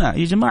حب لنا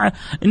يا جماعة.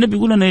 النبي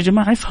يقول لنا يا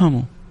جماعة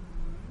افهموا،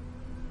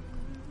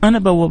 أنا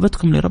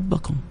بوابتكم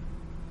لربكم،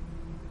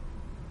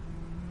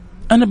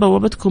 أنا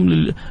بوابتكم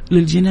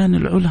للجنان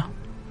العلا.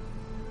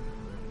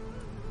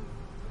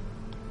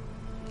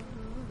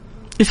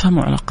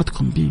 افهموا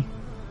علاقتكم بي،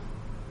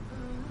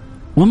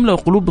 واملأوا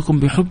قلوبكم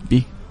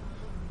بحبي،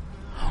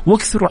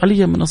 واكثروا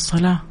علي من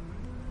الصلاة.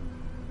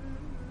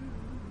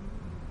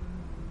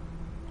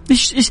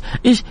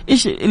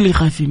 إيش اللي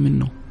خايفين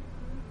منه؟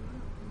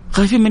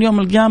 خايفين من يوم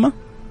القيامة؟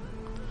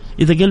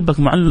 إذا قلبك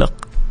معلق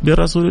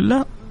برسول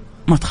الله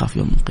ما تخاف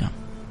يوم القيامة.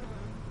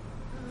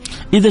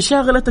 إذا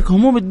شاغلتك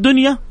هموم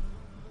الدنيا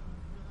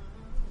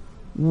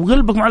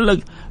وقلبك معلق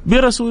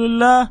برسول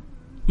الله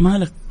ما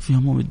لك في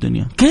هموم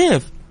الدنيا.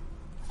 كيف؟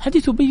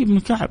 حديث أبي بن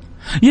كعب: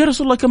 يا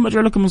رسول الله كم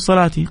أجعل لك من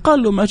صلاتي؟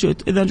 قال له: ما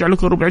شئت، إذا أجعل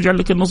لك الربع أجعل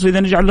لك النصف، إذا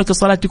أجعل لك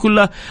صلاتي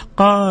كلها.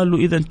 قالوا: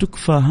 إذا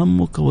تكفى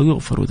همك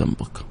ويغفر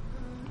ذنبك.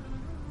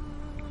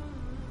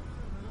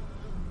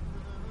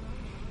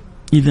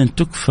 إذا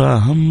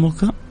تكفى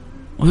همك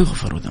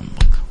ويغفر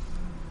ذنبك.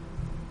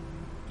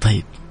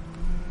 طيب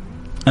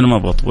أنا ما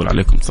بطول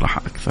عليكم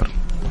صراحة أكثر،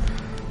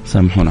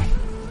 سامحونا،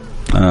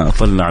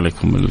 أطلع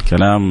عليكم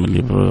الكلام.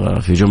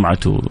 اللي في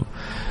جمعته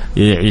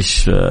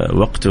يعيش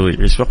وقته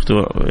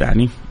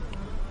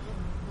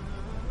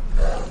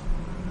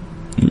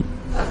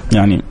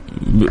يعني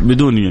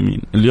بدون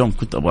يمين. اليوم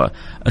كنت أبغى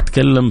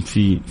أتكلم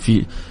في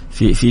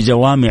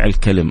جوامع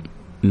الكلم.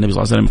 النبي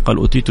صلى الله عليه وسلم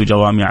قال: أتيت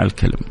جوامع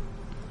الكلم.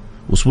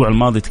 الأسبوع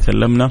الماضي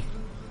تكلمنا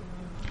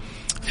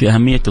في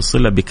أهمية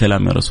الصلة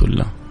بكلام رسول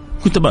الله.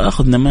 كنت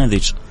بأخذ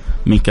نماذج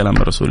من كلام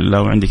رسول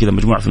الله، وعندي كذا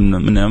مجموعة من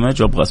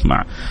النماذج وأبغى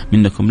أسمع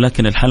منكم،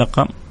 لكن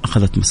الحلقة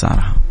أخذت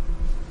مسارها.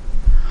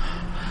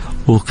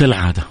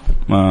 وكالعادة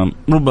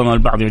ربما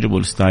البعض يعجبه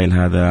الستايل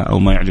هذا أو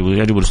ما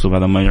يعجبه الأسلوب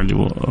هذا ما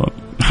يعجبه.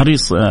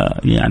 حريص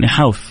يعني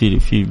حاول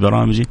في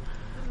برامجي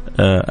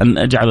أن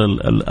أجعل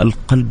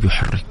القلب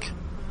يحرك،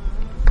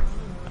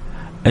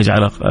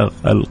 أجعل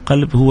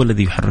القلب هو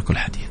الذي يحرك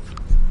الحديث،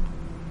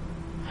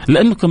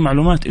 لأنه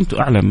كمعلومات أنتم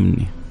أعلم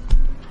مني،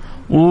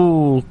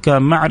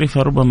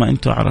 وكمعرفة ربما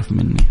أنتم أعرف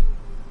مني،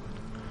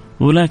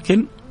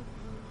 ولكن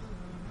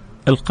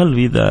القلب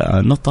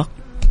إذا نطق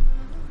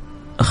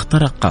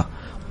اخترق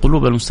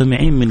قلوب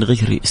المستمعين من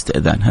غير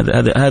استئذان.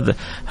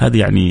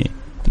 هذا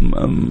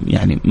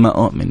يعني ما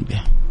أؤمن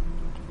به.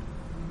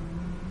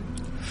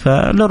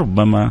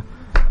 فلربما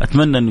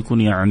أتمنى أن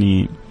يكون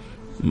يعني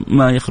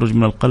ما يخرج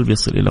من القلب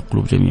يصل إلى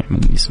قلوب جميع من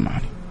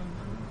يسمعني.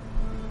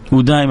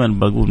 ودائما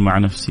بقول مع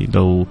نفسي،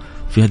 لو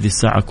في هذه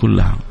الساعة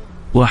كلها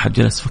واحد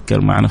جلس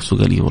فكر مع نفسه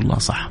قال لي والله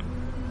صح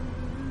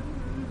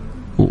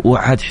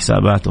وعاد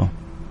حساباته،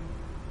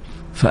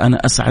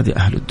 فأنا أسعد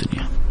أهل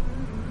الدنيا.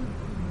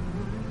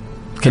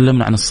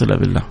 تكلمنا عن الصلة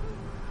بالله،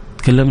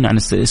 تكلمنا عن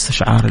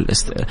استشعار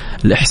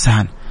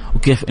الإحسان،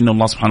 وكيف إن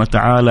الله سبحانه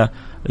وتعالى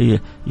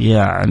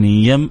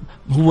يعني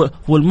هو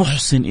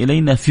المحسن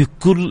إلينا في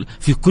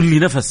كل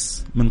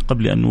نفس، من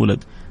قبل أن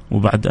نولد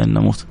وبعد أن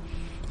نموت.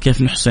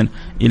 كيف نحسن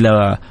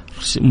إلى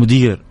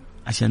مدير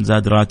عشان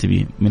زاد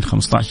راتبي من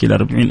 15 إلى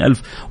 40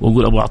 ألف،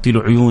 وأقول أبغى أعطي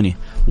له عيوني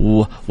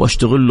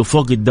وأشتغل له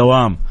فوق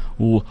الدوام،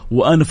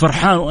 وأنا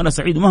فرحان وأنا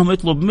سعيد، ومهما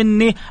يطلب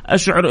مني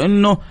أشعر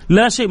أنه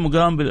لا شيء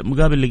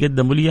مقابل اللي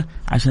قدمه لي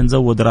عشان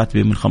زود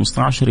راتبي من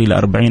 15 إلى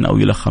 40 أو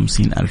إلى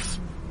 50 ألف.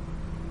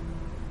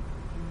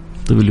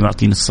 طيب اللي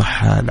معطيني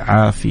الصحة،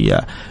 العافية،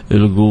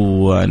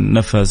 القوة،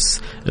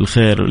 النفس،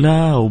 الخير،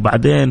 لا،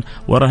 وبعدين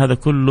وراء هذا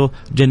كله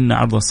جنة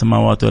عرض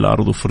السماوات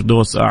والأرض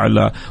وفردوس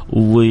أعلى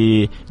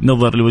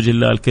ونظر لوجه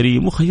الله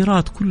الكريم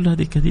وخيرات، كل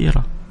هذه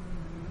كثيرة.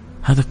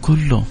 هذا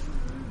كله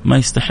ما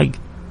يستحق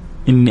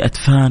إني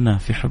أتفانى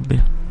في حبه،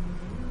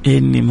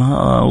 إني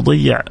ما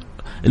أضيع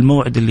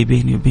الموعد اللي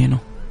بيني وبينه.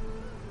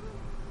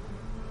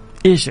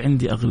 إيش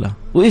عندي أغلى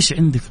وإيش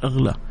عندك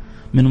أغلى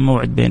من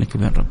الموعد بينك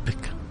وبين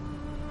ربك؟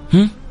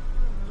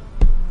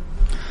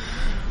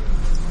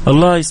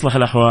 الله يصلح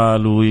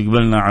الأحوال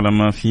ويقبلنا على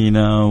ما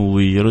فينا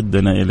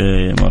ويردنا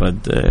إلى مرد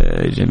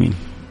جميل.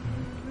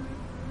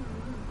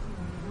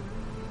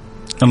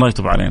 الله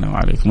يتوب علينا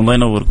وعليكم، الله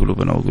ينور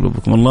قلوبنا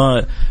وقلوبكم،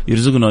 الله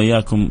يرزقنا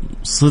وإياكم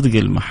صدق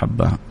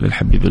المحبة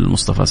للحبيب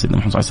المصطفى سيدنا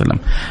محمد صلى الله عليه وسلم.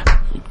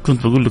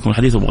 كنت بقول لكم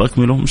الحديث وابغى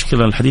أكمله،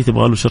 مشكلة الحديث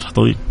يبغى له شرح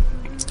طويل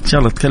إن شاء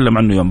الله أتكلم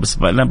عنه يوم، بس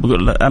الآن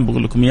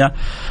بقول لكم إياه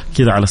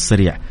كذا على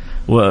السريع.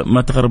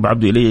 وما تقرب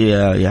عبدي إلي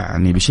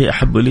يعني بشيء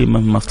أحب إلي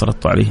مما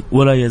افترضت عليه،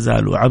 ولا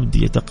يزال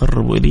عبدي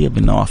يتقرب إلي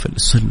بالنوافل،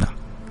 السنة،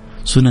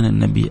 سنن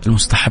النبي،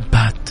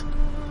 المستحبات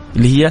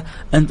اللي هي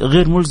أنت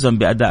غير ملزم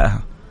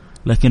بأدائها،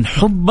 لكن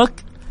حبك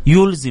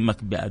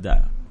يلزمك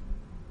بأدائها،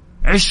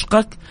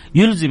 عشقك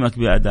يلزمك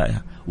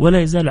بأدائها.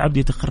 ولا يزال عبدي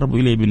يتقرب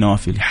إلي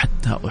بالنوافل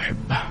حتى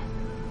أحبه.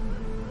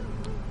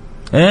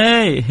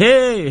 هي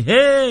هي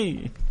هي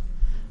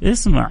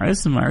اسمع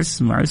اسمع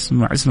اسمع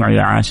اسمع اسمع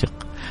يا عاشق،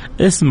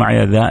 اسمع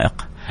يا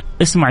ذائق،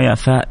 اسمع يا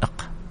فائق،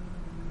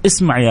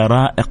 اسمع يا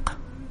رائق.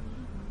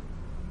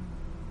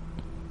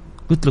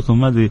 قلت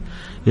لكم هذه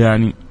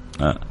يعني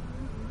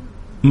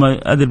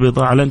هذه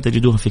البضاعة لن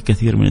تجدوها في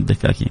كثير من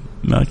الدكاكين،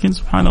 لكن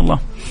سبحان الله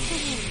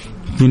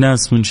في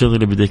ناس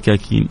منشغلة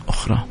بدكاكين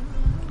أخرى.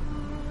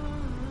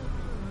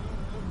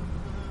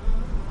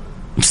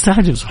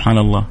 مستعجب سبحان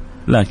الله،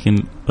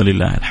 لكن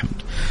ولله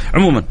الحمد.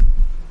 عموما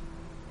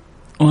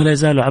ولا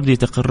يزال عبدي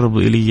يتقرب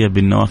إلي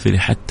بالنوافل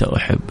حتى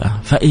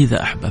أحبه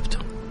فإذا أحببته.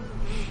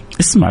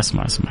 اسمع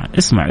اسمع اسمع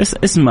اسمع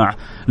اسمع.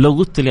 لو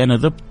قلت لي أنا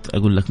ذبت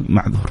أقول لك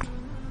معذور.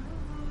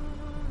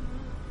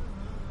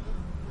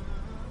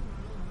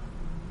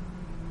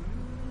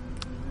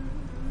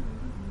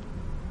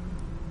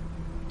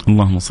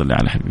 اللهم صل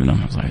على حبيبنا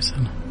محمد صلى الله عليه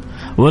وسلم.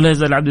 ولا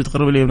يزال عبدي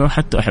يتقرب إلي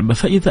حتى أحبه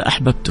فإذا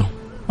أحببته.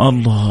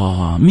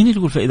 الله، مين اللي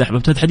يقول فإذا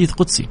أحببته؟ هذا حديث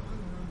قدسي.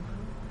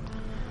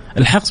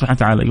 الحق سبحانه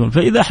وتعالى يقول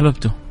فإذا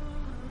أحببته،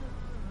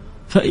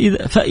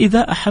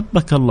 فإذا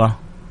أحبك الله.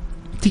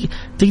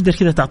 تقدر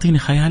كذا تعطيني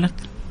خيالك؟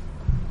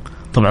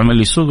 طبعا من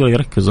اللي يسوقوا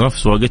يركزوا في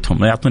سواقتهم،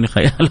 لا يعطوني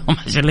خيالهم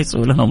عشان لا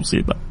يسووا لنا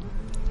مصيبة.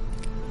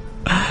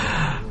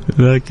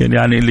 لكن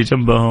يعني اللي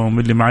جنبهم،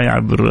 اللي معي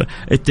عبر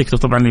التيك توك،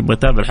 طبعا اللي يبغى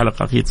يتابع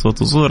الحلقة أكيد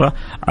صوت وصورة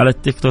على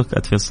التيك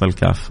توك @فيصل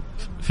كاف،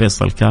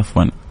 فيصل كاف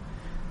 1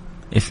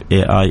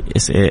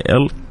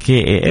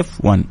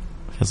 FAISALKAF1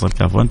 فيصل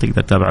كاف 1.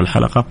 تقدر تتابع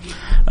الحلقة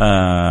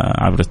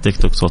عبر التيك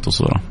توك صوت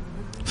وصورة.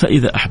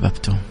 فإذا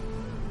أحببته،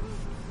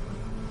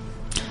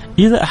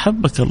 إذا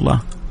أحبك الله.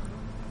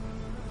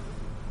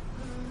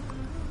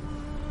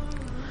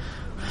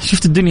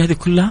 شفت الدنيا هذه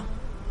كلها،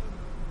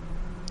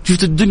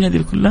 شفت الدنيا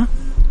هذه كلها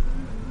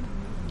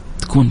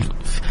تكون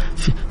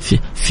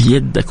في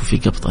يدك وفي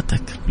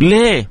قبضتك.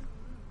 ليه؟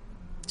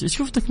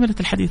 شوف تكملة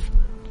الحديث.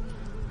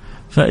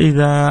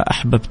 فإذا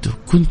أحببته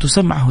كنت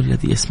سمعه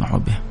الذي يسمع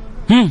به،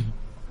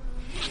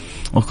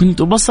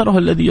 وكنت بصره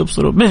الذي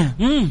يبصر به،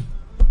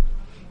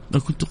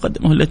 وكنت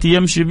قدمه التي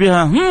يمشي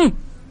بها،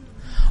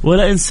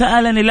 ولئن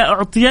سألني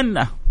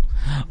لأعطينه،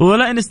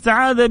 ولئن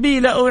استعاذ بي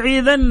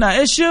لأعيذنه.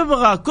 إيش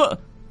يبغى؟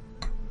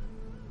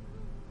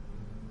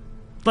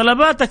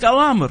 طلباتك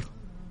أوامر،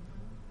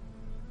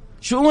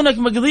 شؤونك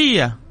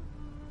مقضية،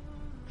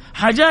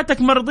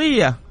 حاجاتك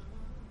مرضية.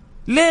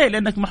 ليه؟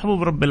 لأنك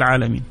محبوب رب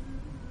العالمين.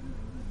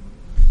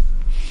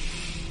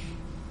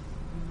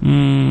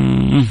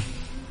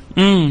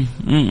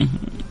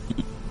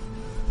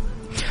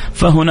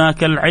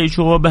 فهناك العيش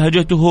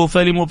وبهجته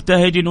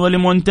فلمبتهج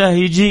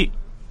ولمنتهج.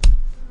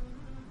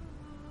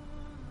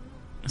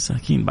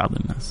 مساكين بعض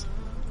الناس.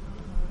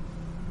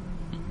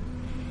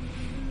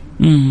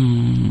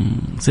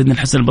 سيدنا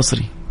الحسن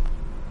البصري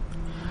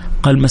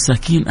قال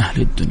مساكين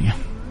أهل الدنيا،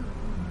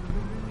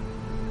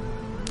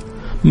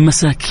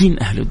 مساكين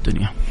أهل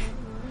الدنيا.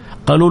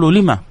 قالوا له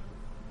لما؟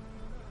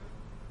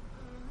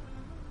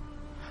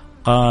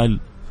 قال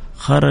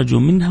خرجوا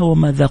منها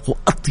وما ذاقوا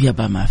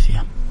أطيب ما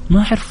فيها.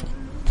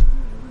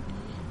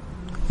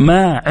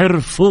 ما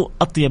عرفوا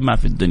أطيب ما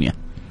في الدنيا.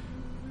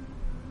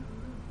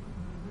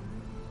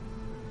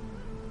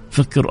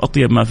 فكروا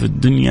أطيب ما في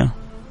الدنيا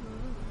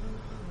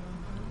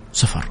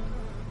سفر،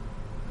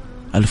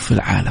 ألف في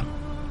العالم.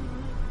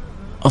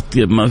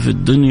 أطيب ما في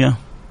الدنيا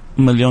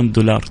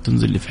 $1,000,000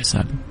 تنزل لي في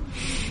حسابي.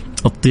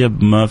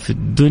 أطيب ما في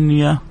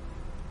الدنيا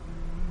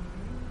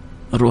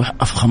أروح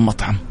أفخم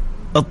مطعم.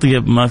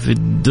 أطيب ما في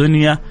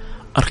الدنيا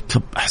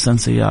أركب أحسن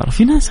سيارة.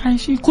 في ناس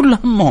عايشين كل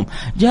همهم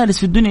جالس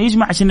في الدنيا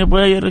يجمع عشان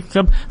يبغى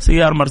يركب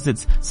سيارة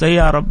مرسيدس،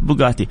 سيارة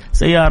بوغاتي،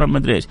 سيارة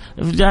مدري إيش.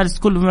 جالس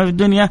كل ما في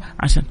الدنيا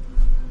عشان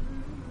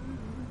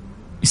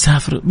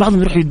يسافر.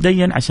 بعضهم يروح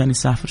يتدين عشان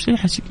يسافر. شيء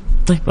حشي.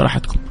 طيب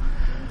راحتكم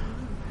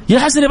يا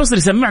حسن يا بصري،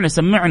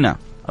 سمعنا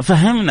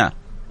فهمنا.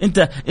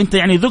 انت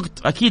يعني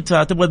ذقت اكيد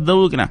فتبغى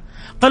تذوقنا.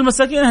 قال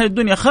مساكين اهل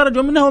الدنيا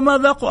خرجوا منها وما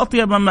ذاقوا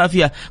اطيب ما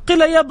فيها.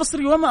 قيل يا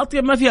بصري وما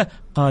اطيب ما فيها؟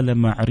 قال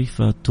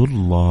معرفة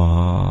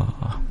الله.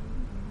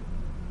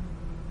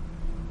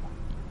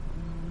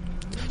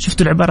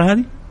 شفتوا العبارة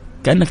هذه؟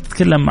 كأنك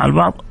تتكلم مع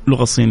البعض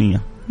لغة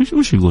صينية.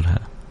 وش يقول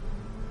هذا؟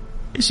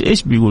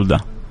 ايش بيقول ده؟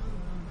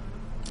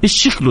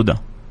 ايش شكله ده؟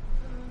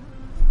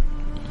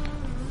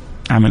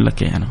 اعمل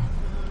لك ايه انا؟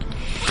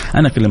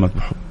 أنا أكلمك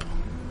بحب.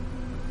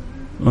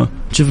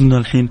 شفنا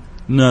الحين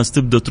ناس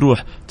تبدأ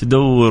تروح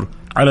تدور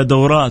على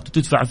دورات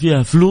وتدفع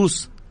فيها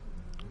فلوس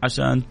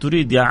عشان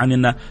تريد يعني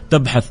أن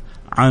تبحث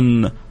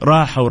عن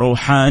راحة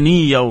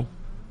وروحانية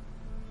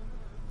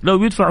لو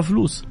بيدفعوا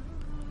فلوس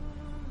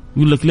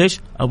يقول لك ليش؟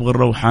 أبغى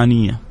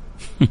الروحانية.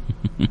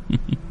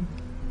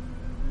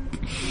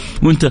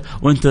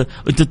 وانت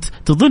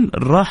تظن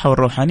الراحة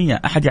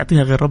والروحانية أحد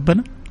يعطيها غير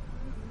ربنا؟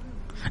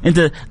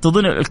 انت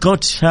تظن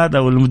الكوتش هذا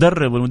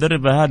والمدرب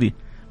والمدربة هذه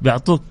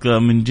بيعطوك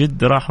من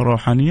جد راحة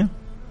روحانية؟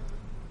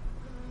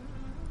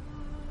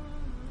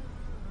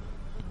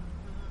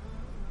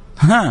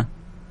 ها،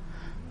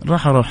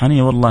 راحة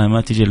روحانية والله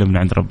ما تجي إلا من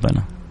عند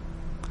ربنا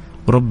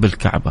ورب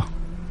الكعبة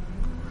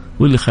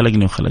واللي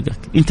خلقني وخلقك.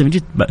 انت من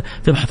جد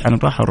تبحث عن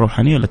الراحة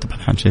الروحانية ولا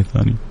تبحث عن شيء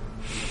ثاني؟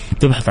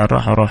 تبحث عن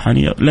راحة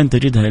روحانية لن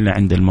تجدها إلا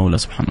عند المولى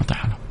سبحانه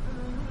وتعالى.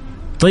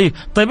 طيب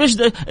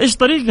إيش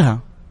طريقها؟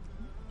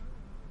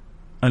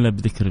 ألا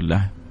بذكر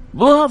الله.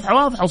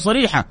 واضحة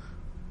وصريحة،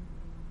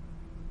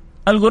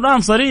 القرآن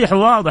صريح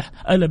وواضح.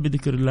 ألا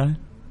بذكر الله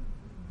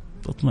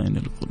تطمئن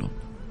القلوب.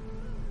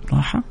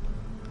 راحة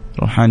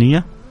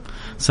روحانية،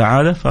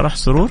 سعادة، فرح،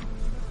 سرور،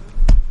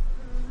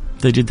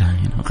 تجدها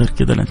هنا، غير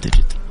كذا لن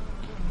تجد.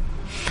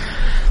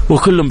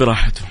 وكل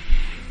براحته.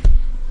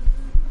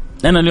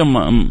 أنا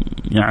اليوم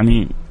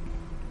يعني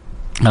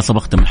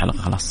سبقت من الحلقة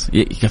خلاص،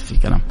 يكفي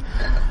كلام.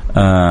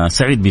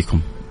 سعيد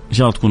بكم، إن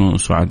شاء الله تكونوا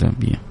سعداء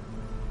بي.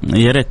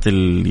 يا ريت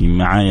اللي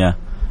معايا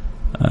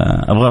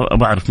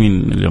أبغى أعرف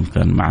مين اليوم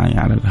كان معايا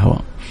على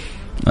الهواء.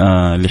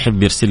 اللي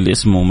يحب يرسل لي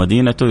اسمه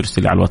ومدينته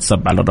يرسل لي على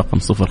الواتساب على الرقم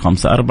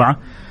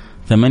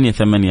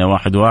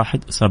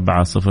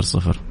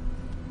 054-8811-700.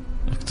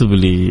 اكتب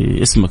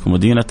لي اسمك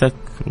ومدينتك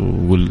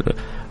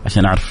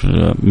عشان أعرف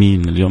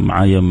مين اليوم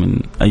معايا من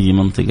أي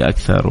منطقة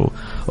أكثر.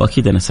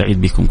 وأكيد أنا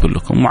سعيد بكم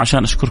كلكم،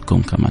 وعشان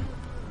أشكركم كمان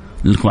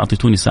لأنكم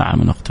أعطيتوني ساعة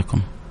من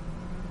وقتكم.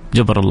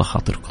 جبر الله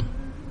خاطركم.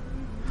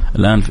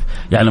 الآن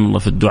يعلم الله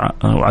في الدعاء،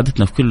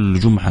 وعدتنا في كل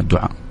جمعة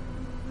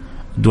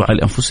الدعاء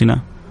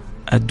لأنفسنا،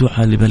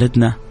 الدعاء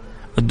لبلدنا،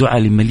 الدعاء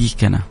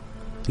لمليكنا.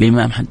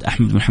 الإمام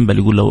أحمد بن حنبل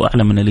يقول لو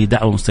أعلم أن لي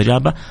دعوة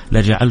مستجابة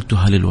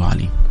لجعلتها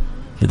للوالي.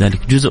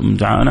 كذلك جزء من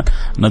دعائنا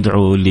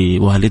ندعو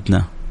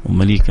لوالدنا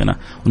ومليكنا،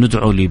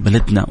 وندعو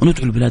لبلدنا،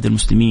 وندعو لبلاد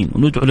المسلمين،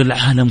 وندعو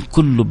للعالم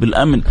كله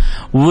بالأمن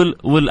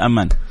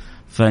والأمان.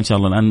 فإن شاء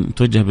الله الآن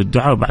نتوجه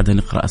بالدعاء وبعدها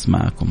نقرأ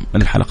أسماءكم.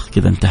 الحلقة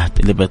كذا انتهت.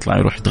 اللي بيطلع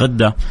يروح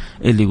يتغدى،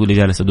 اللي يقول لي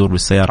جالس أدور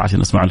بالسيارة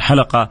عشان أسمع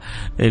الحلقة،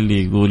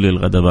 اللي يقول لي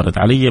الغداء بارد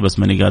علي بس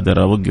ماني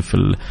قادر أوقف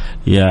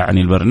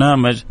يعني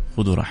البرنامج،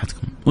 خذوا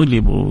راحتكم.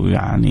 واللي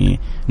يعني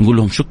نقول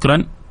لهم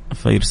شكرا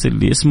فيرسل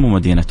لي اسمه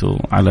ومدينته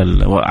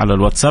على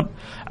الواتساب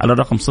على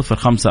الرقم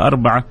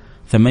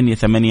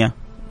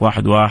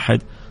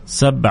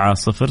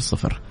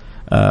 054-8811-700.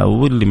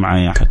 واللي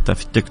معايا حتى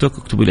في التيك توك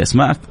اكتبوا لي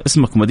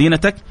اسمك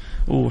ومدينتك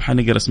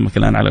وحنقرأ اسمك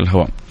الآن على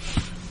الهواء.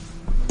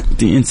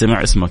 إن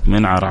سمع اسمك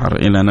من عرعر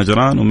إلى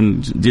نجران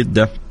ومن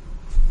جدة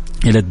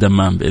إلى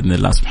الدمام بإذن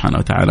الله سبحانه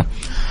وتعالى.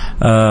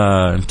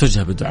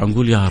 نتوجه بالدعاء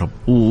نقول يا رب.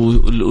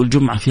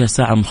 والجمعة فيها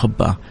ساعة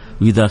مخبأة،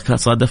 وإذا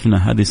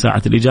صادفنا هذه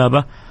ساعة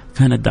الإجابة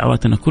كانت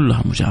دعواتنا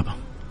كلها مجابة.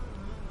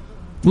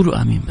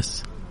 قولوا آمين،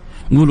 بس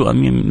قولوا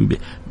آمين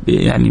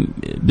يعني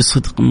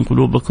بصدق من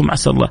قلوبكم.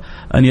 عسى الله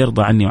أن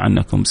يرضى عني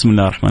وعنكم. بسم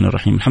الله الرحمن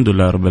الرحيم، الحمد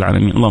لله رب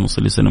العالمين، اللهم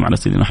صل وسلم على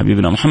سيدنا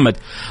حبيبنا محمد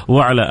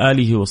وعلى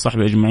آله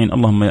وصحبه أجمعين.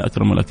 اللهم يا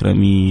أكرم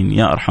الأكرمين،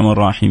 يا أرحم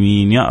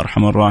الراحمين، يا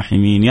أرحم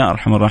الراحمين، يا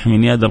أرحم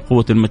الراحمين، يا ذا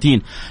القوة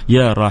المتين،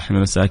 يا راحم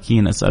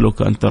المساكين،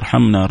 أسألك أن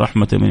ترحمنا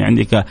رحمة من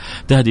عندك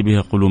تهدي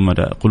بها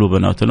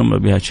قلوبنا وتلم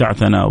بها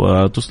شعثنا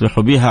وتصلح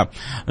بها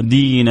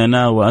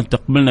ديننا، وأن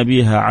تقبلنا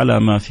بها على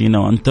ما فينا،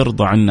 وأن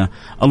ترضى عنا.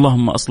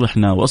 اللهم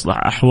أصلحنا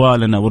وأصلح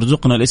أحوالنا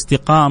وارزقنا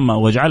الاستقامة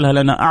واجعلها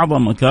لنا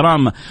أعظم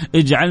كرامة.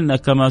 اجعلنا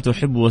كما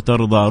تحب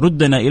وترضى،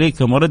 ردنا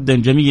إليك مردا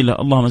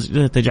جميلا. اللهم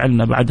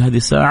تجعلنا بعد هذه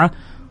الساعة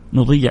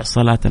نضيع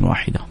صلاة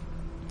واحدة.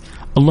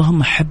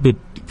 اللهم حبب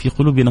في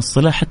قلوبنا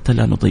الصلاة حتى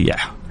لا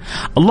نضيعها.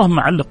 اللهم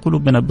علق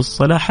قلوبنا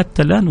بالصلاة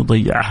حتى لا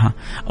نضيعها.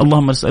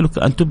 اللهم نسألك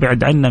أن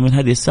تبعد عنا من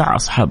هذه الساعة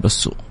أصحاب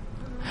السوء.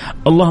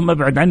 اللهم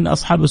ابعد عنا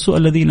أصحاب السوء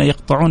الذين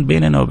يقطعون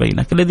بيننا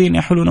وبينك، الذين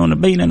يحولون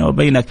بيننا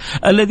وبينك،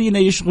 الذين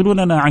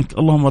يشغلوننا عنك.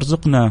 اللهم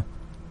ارزقنا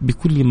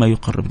بكل ما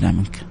يقربنا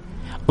منك.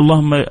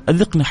 اللهم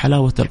أذقنا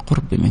حلاوة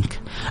القرب منك.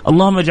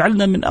 اللهم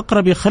اجعلنا من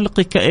أقرب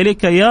خلقك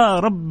إليك يا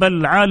رب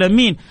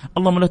العالمين.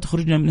 اللهم لا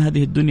تخرجنا من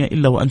هذه الدنيا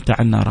إلا وأنت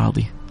عنا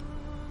راضي.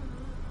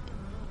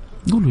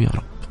 قولوا يا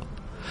رب،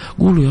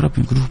 قولوا يا رب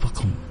من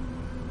قلوبكم،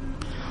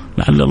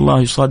 لعل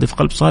الله يصادف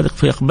قلب صادق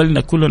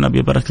فيقبلنا كلنا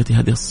ببركة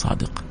هذه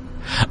الصادق.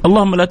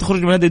 اللهم لا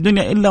تخرج من هذه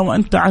الدنيا إلا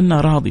وأنت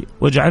عنا راضي،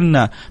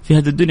 واجعلنا في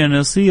هذه الدنيا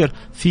نصير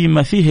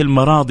فيما فيه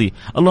المراضي.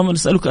 اللهم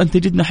نسألك أن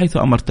تجدنا حيث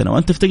أمرتنا،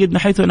 وأن تفتقدنا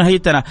حيث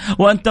نهيتنا،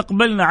 وأن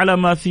تقبلنا على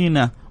ما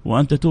فينا،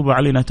 وأن تتوب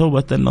علينا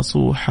توبة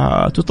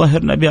نصوحة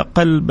تطهرنا بها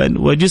قلبا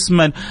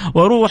وجسما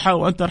وروحا،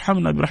 وأن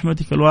ترحمنا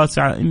برحمتك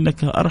الواسعة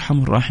إنك أرحم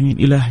الراحمين.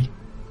 إلهي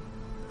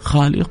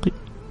خالقي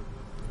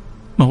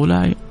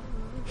مولاي،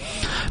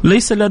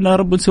 ليس لنا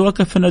رب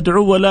سواك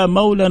فندعوه ولا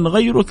مولى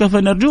غيرك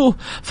فنرجوه،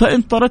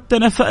 فإن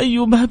طردتنا فأي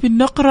باب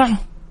نقرع؟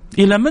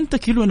 إلى من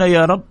تكلنا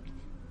يا رب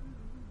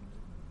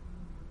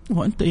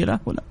وأنت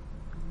إلهنا،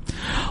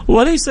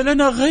 وليس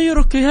لنا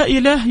غيرك يا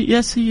إلهي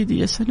يا سيدي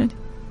يا سندي،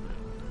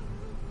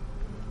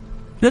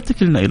 لا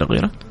تكلنا إلى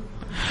غيرك.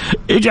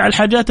 اجعل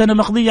حاجاتنا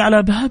مقضية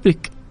على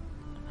بابك،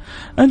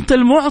 أنت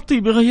المعطي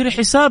بغير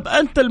حساب،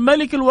 أنت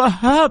الملك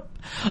الوهاب،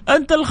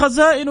 أنت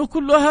الخزائن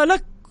كلها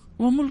لك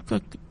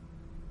وملكك،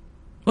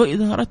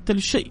 وإذا أردت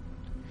للشيء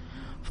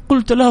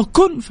قلت له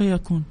كن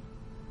فيكون.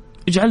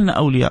 اجعلنا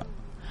أولياء،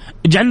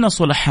 اجعلنا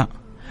صلحاء،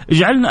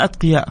 اجعلنا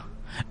أتقياء،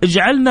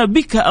 اجعلنا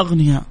بك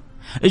أغنياء،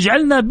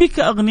 اجعلنا بك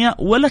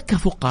أغنياء ولك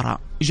فقراء،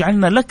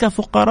 اجعلنا لك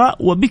فقراء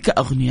وبك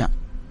أغنياء.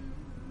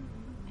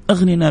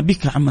 أغننا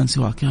بك عمن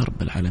سواك يا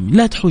رب العالمين،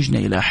 لا تحوجنا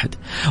إلى أحد،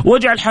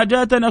 واجعل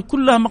حاجاتنا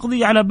كلها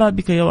مقضية على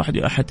بابك يا واحد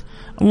يا أحد.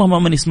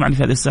 اللهم من يسمعني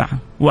في هذه الساعة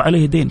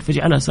وعليه دين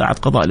فاجعلها ساعة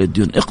قضاء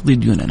للديون، اقضي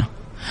ديوننا.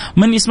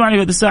 من يسمعني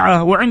في هذه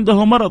الساعة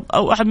وعنده مرض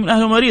أو أحد من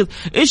أهله مريض،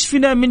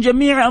 اشفنا من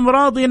جميع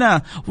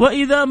أمراضنا،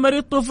 وإذا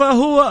مرضت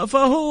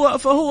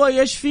فهو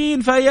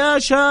يشفين، فيا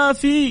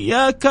شافي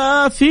يا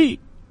كافي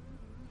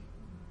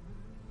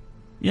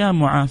يا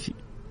معافي،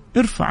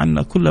 ارفع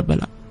عنا كل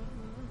بلاء،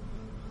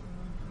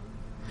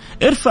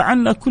 ارفع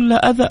عنا كل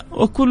أذى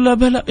وكل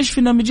بلاء،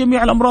 اشفنا من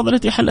جميع الأمراض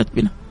التي حلت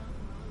بنا.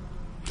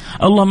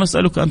 اللهم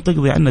أسألك أن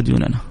تقضي عنا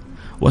ديوننا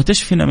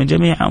وتشفنا من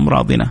جميع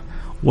أمراضنا،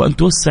 وأن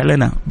توسع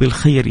لنا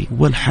بالخير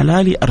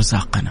والحلال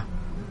أرزاقنا،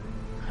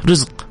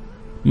 رزق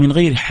من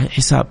غير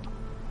حساب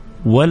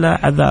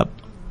ولا عذاب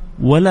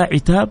ولا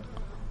عتاب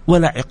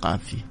ولا عقاب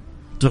فيه،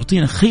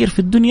 تعطينا خير في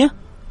الدنيا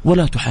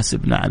ولا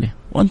تحاسبنا عليه،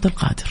 وأنت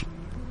القادر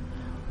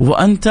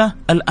وأنت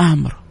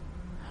الآمر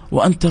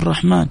وأنت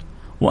الرحمن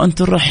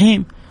وأنت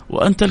الرحيم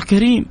وأنت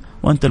الكريم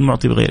وأنت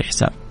المعطي بغير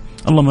حساب.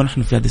 اللهم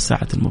نحن في هذه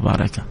الساعة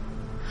المباركة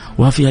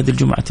وفي هذه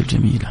الجمعة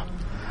الجميلة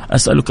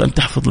أسألك أن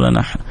تحفظ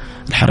لنا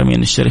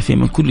الحرمين الشريفين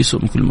من كل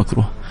سوء من كل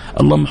مكروه.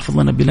 اللهم احفظ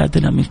لنا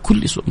بلادنا من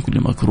كل سوء من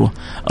كل مكروه.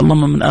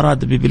 اللهم من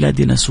أراد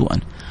ببلادنا سوءا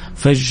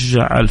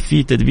فاجعل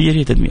في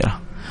تدبيره تدميره.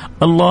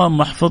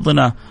 اللهم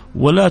احفظنا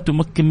ولا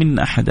تمكن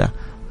منا أحدا.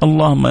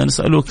 اللهم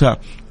نسألك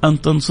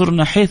أن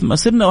تنصرنا حيثما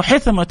سرنا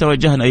وحيثما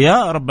توجهنا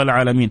يا رب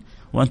العالمين،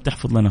 وأن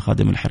تحفظ لنا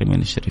خادم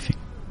الحرمين الشريفين،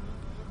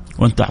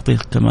 وأن تعطيه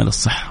كمال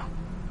الصحة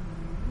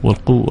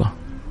والقوة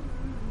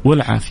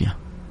والعافية،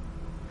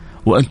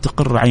 وأن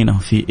تقر عينه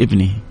في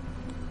ابنه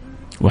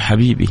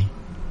وحبيبه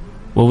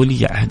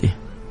وولي عهده،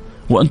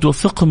 وأن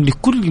توفقهم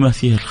لكل ما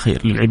فيه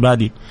الخير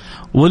للعباد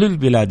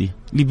وللبلاد،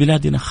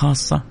 لبلادنا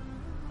خاصة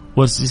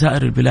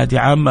ولسائر البلاد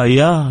عامة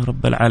يا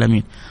رب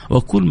العالمين،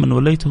 وكل من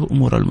وليته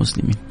أمور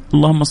المسلمين.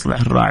 اللهم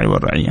اصلح الراعي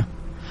والرعية،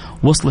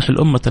 واصلح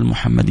الأمة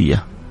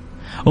المحمدية،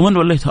 ومن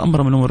وليته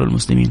أمر من أمور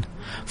المسلمين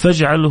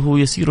فاجعله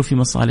يسير في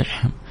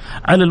مصالحهم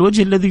على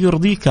الوجه الذي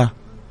يرضيك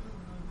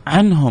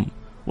عنهم،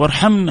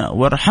 وارحمنا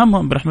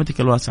وارحمهم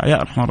برحمتك الواسعة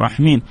يا أرحم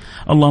الراحمين.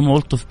 اللهم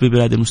والطف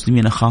ببلاد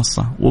المسلمين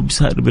خاصة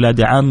وبسائر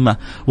البلاد عامة،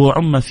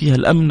 وعم فيها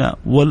الأمن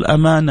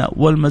والأمانة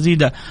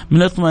والمزيد من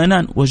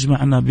الاطمئنان،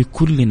 واجمعنا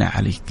بكلنا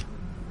عليك،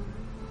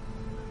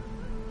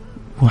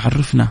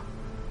 وعرفنا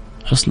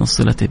حسن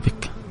الصلة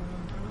بك،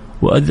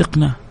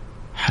 وأذقنا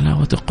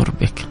حلاوة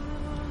قربك،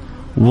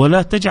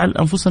 ولا تجعل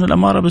أنفسنا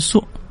الأمارة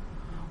بالسوء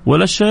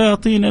ولا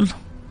الشياطين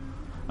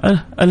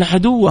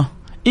العدوة.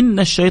 إن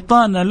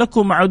الشيطان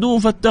لكم عدو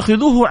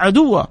فاتخذوه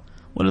عدوا،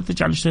 ولا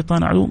تجعل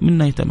الشيطان عدو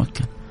منا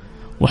يتمكن.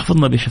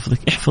 واحفظنا بحفظك،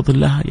 احفظ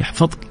الله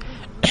يحفظك،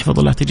 احفظ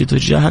الله تجد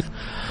تجاهك.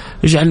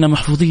 اجعلنا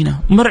محفوظين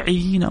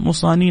مرعيين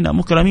مصانين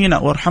مكرمين،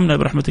 وارحمنا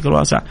برحمتك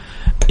الواسعة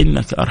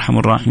إنك أرحم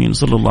الراحمين.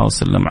 صلى الله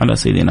وسلم على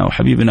سيدنا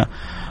وحبيبنا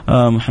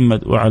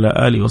محمد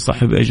وعلى آله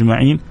وصحبه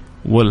أجمعين،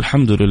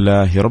 والحمد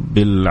لله رب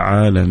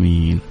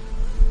العالمين.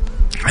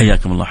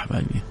 حياكم الله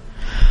حبايبي،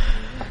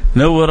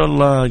 نور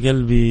الله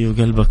قلبي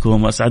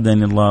وقلبكم،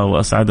 وأسعدني الله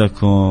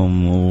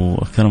وأسعدكم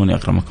وأكرمني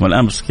أكرمكم.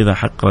 الآن بس كذا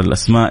حقر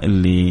الأسماء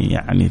اللي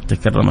يعني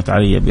تكرمت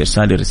علي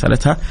بإرسال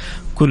رسالتها،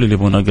 كل اللي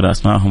يبون أقرأ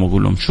أسمائهم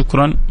وأقول لهم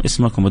شكرا،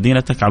 اسمك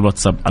ومدينتك على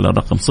الواتساب على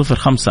الرقم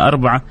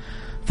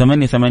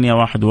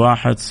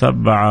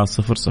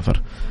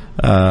 0548811700.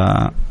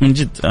 من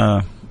جد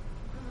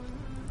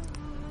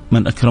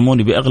من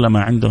أكرموني بأغلى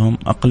ما عندهم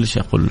أقل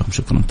شيء أقول لهم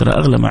شكرا، ترى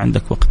أغلى ما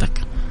عندك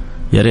وقتك،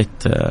 يا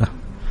ريت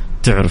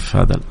تعرف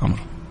هذا الأمر.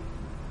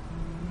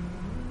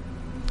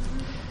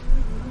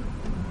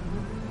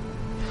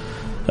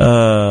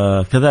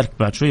 كذلك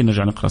بعد شوي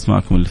نرجع نقرأ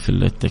اسماءكم اللي في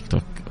التيك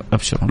توك.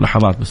 أبشروا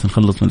لحظات بس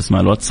نخلص من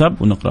اسماء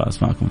الواتساب ونقرأ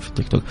اسماءكم في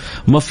التيك توك.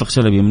 موفق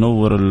شلبي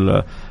منور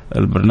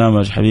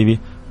البرنامج حبيبي،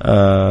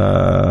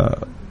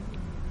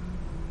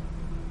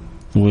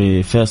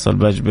 وفيصل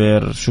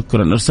باجبير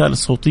شكرا. الرسالة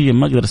الصوتية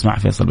ما أقدر أسمعها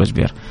فيصل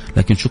باجبير،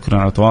 لكن شكرا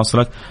على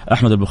تواصلك.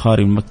 أحمد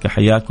البخاري من مكة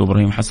حياك،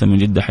 وإبراهيم حسن من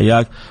جدة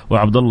حياك،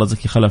 وعبد الله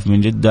زكي خلف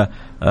من جدة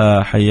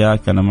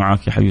حياك، أنا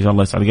معك يا حبيبي،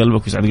 الله يسعد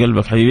قلبك ويسعد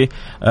قلبك حبيبي.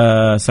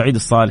 سعيد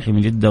الصالحي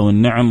من جدة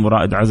والنعم،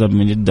 ورائد عزب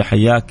من جدة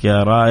حياك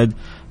يا رائد،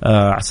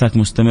 عساك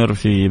مستمر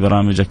في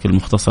برامجك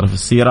المختصرة في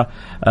السيرة.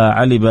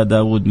 علي با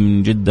داود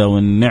من جدة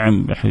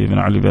والنعم يا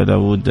حبيبنا علي با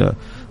داود،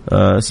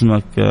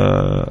 اسمك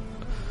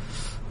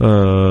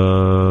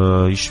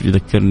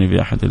يذكرني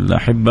بأحد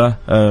الأحبة.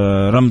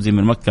 رمزي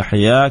من مكة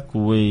حياك،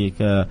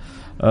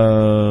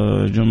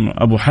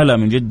 أبو حلا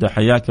من جدة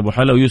حياك أبو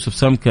حلا، ويوسف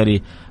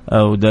سمكري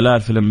ودلال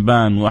في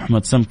الانبان،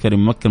 وأحمد سمكري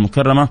من مكة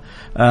المكرمة،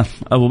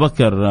 أبو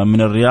بكر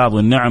من الرياض،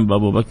 والنعم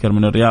أبو بكر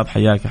من الرياض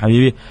حياك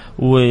حبيبي،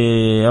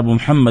 وأبو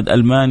محمد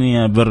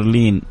ألمانيا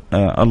برلين،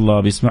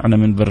 الله بيسمعنا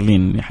من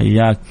برلين،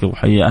 حياك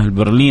وحيا أهل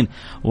برلين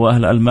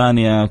وأهل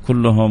ألمانيا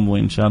كلهم،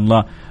 وإن شاء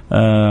الله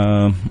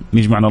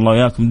يجمعنا الله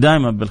وياكم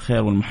دائما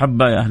بالخير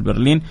والمحبة يا أهل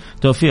برلين.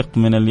 توفيق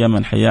من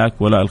اليمن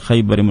حياك، ولاء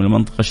الخيبري من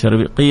المنطقة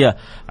الشرقية،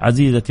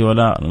 عزيزتي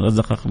ولاء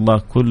رزقك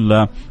الله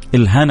كل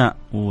الهنا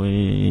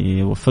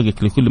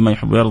ووفقك لكل ما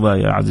يحب ويرضى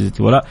يا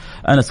عزيزتي ولاء.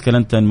 أنس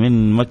كلنتن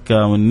من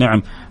مكة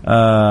والنعم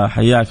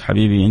حياك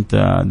حبيبي،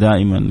 أنت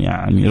دائما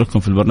يعني ركن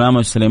في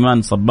البرنامج.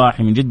 سليمان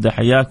صباحي من جدة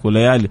حياك،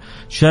 وليالي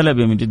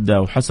شلبي من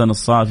جدة، وحسن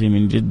الصافي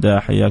من جدة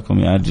حياكم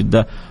يا أهل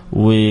جدة.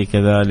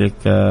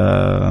 وكذلك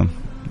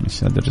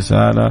مش هذه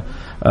الرسالة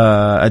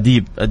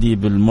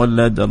أديب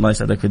المولد، الله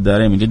يسعدك في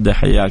الدارين من جدة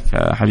حياك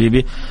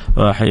حبيبي،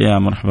 وحيا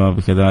مرحبا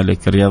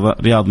بكذلك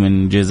رياض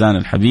من جيزان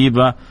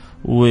الحبيبة،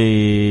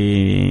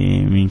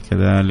 ومن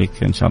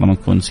كذلك إن شاء الله ما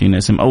نكون نسينا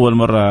اسم. أول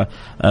مرة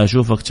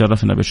أشوفك،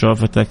 تشرفنا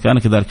بشوفتك، أنا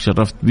كذلك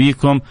شرفت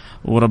بيكم،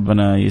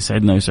 وربنا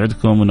يسعدنا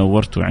ويسعدكم،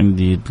 ونورتوا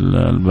عندي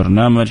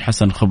البرنامج.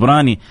 حسن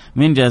خبراني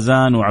من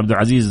جازان، وعبد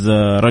العزيز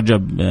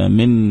رجب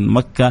من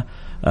مكة،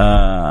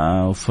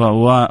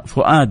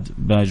 فؤاد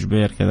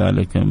باجبير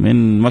كذلك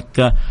من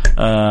مكة،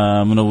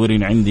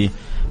 منورين عندي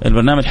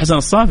البرنامج. حسن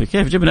الصافي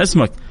كيف جبنا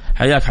اسمك،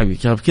 حياك حبيبي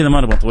كذا،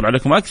 ما نبغى نطول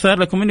عليكم أكثر،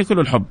 لكم مني كل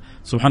الحب.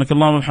 سبحانك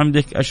اللهم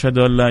وبحمدك، أشهد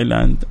أن لا إله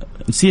إلا أنت.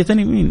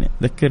 نسيتني مين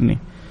ذكرني؟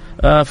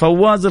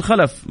 فواز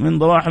الخلف من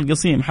ضواحي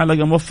القصيم،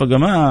 حلقة موفقة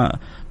ما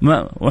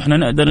وإحنا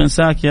نقدر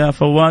ننساك يا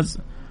فواز.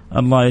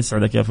 الله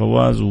يسعدك يا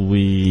فواز،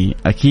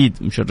 وأكيد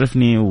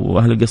مشرفني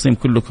وأهل القصيم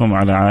كلكم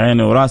على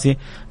عيني وراسي،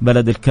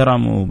 بلد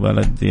الكرم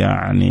وبلد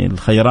يعني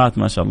الخيرات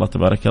ما شاء الله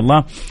تبارك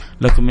الله،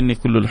 لكم مني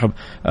كل الحب.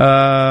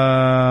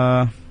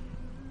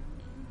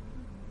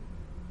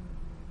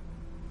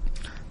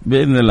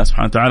 بإذن الله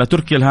سبحانه وتعالى.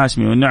 تركي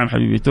الهاشمي والنعم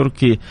حبيبي،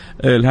 تركي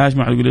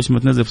الهاشمي يقول ليش ما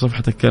تنزل في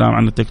صفحة الكلام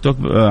عن التيك توك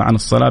عن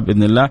الصلاة؟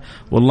 بإذن الله،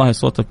 والله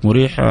صوتك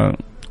مريح،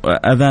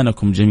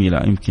 أذانكم جميلة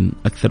يمكن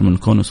أكثر من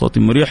كونه صوتي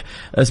مريح.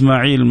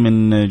 إسماعيل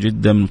من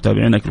جدة من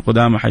متابعينك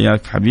القدامى،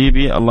 حياك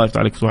حبيبي، الله يفتح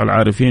عليك فتوح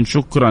العارفين،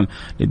 شكرا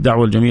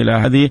للدعوة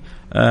الجميلة هذه،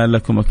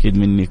 لكم أكيد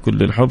مني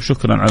كل الحب،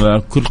 شكرا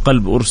على كل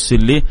قلب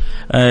أرسل لي.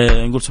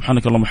 نقول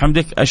سبحانك اللهم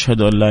وبحمدك،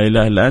 أشهد أن لا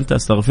إله إلا أنت،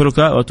 أستغفرك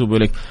وأتوب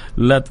إليك.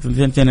 لا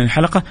تنتهي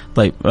الحلقة.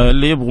 طيب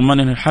اللي يبغوا من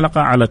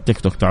الحلقة على التيك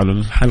توك، تعالوا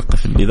الحلقة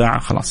في الإذاعة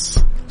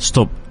خلاص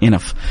ستوب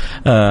إنف،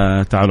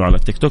 تعالوا على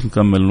التيك توك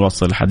نكمل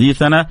نواصل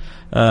حديثنا.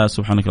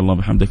 سبحانك اللهم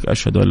وبحمدك،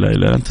 أشهد أن لا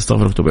إله إلا أنت،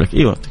 أستغفرك وأتوب إليك.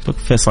 أيوة تيك توك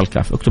فيصل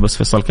كاف، اكتب بس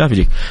فيصل كاف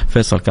يجيك،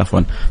 فيصل كاف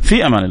 1.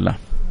 في أمان الله.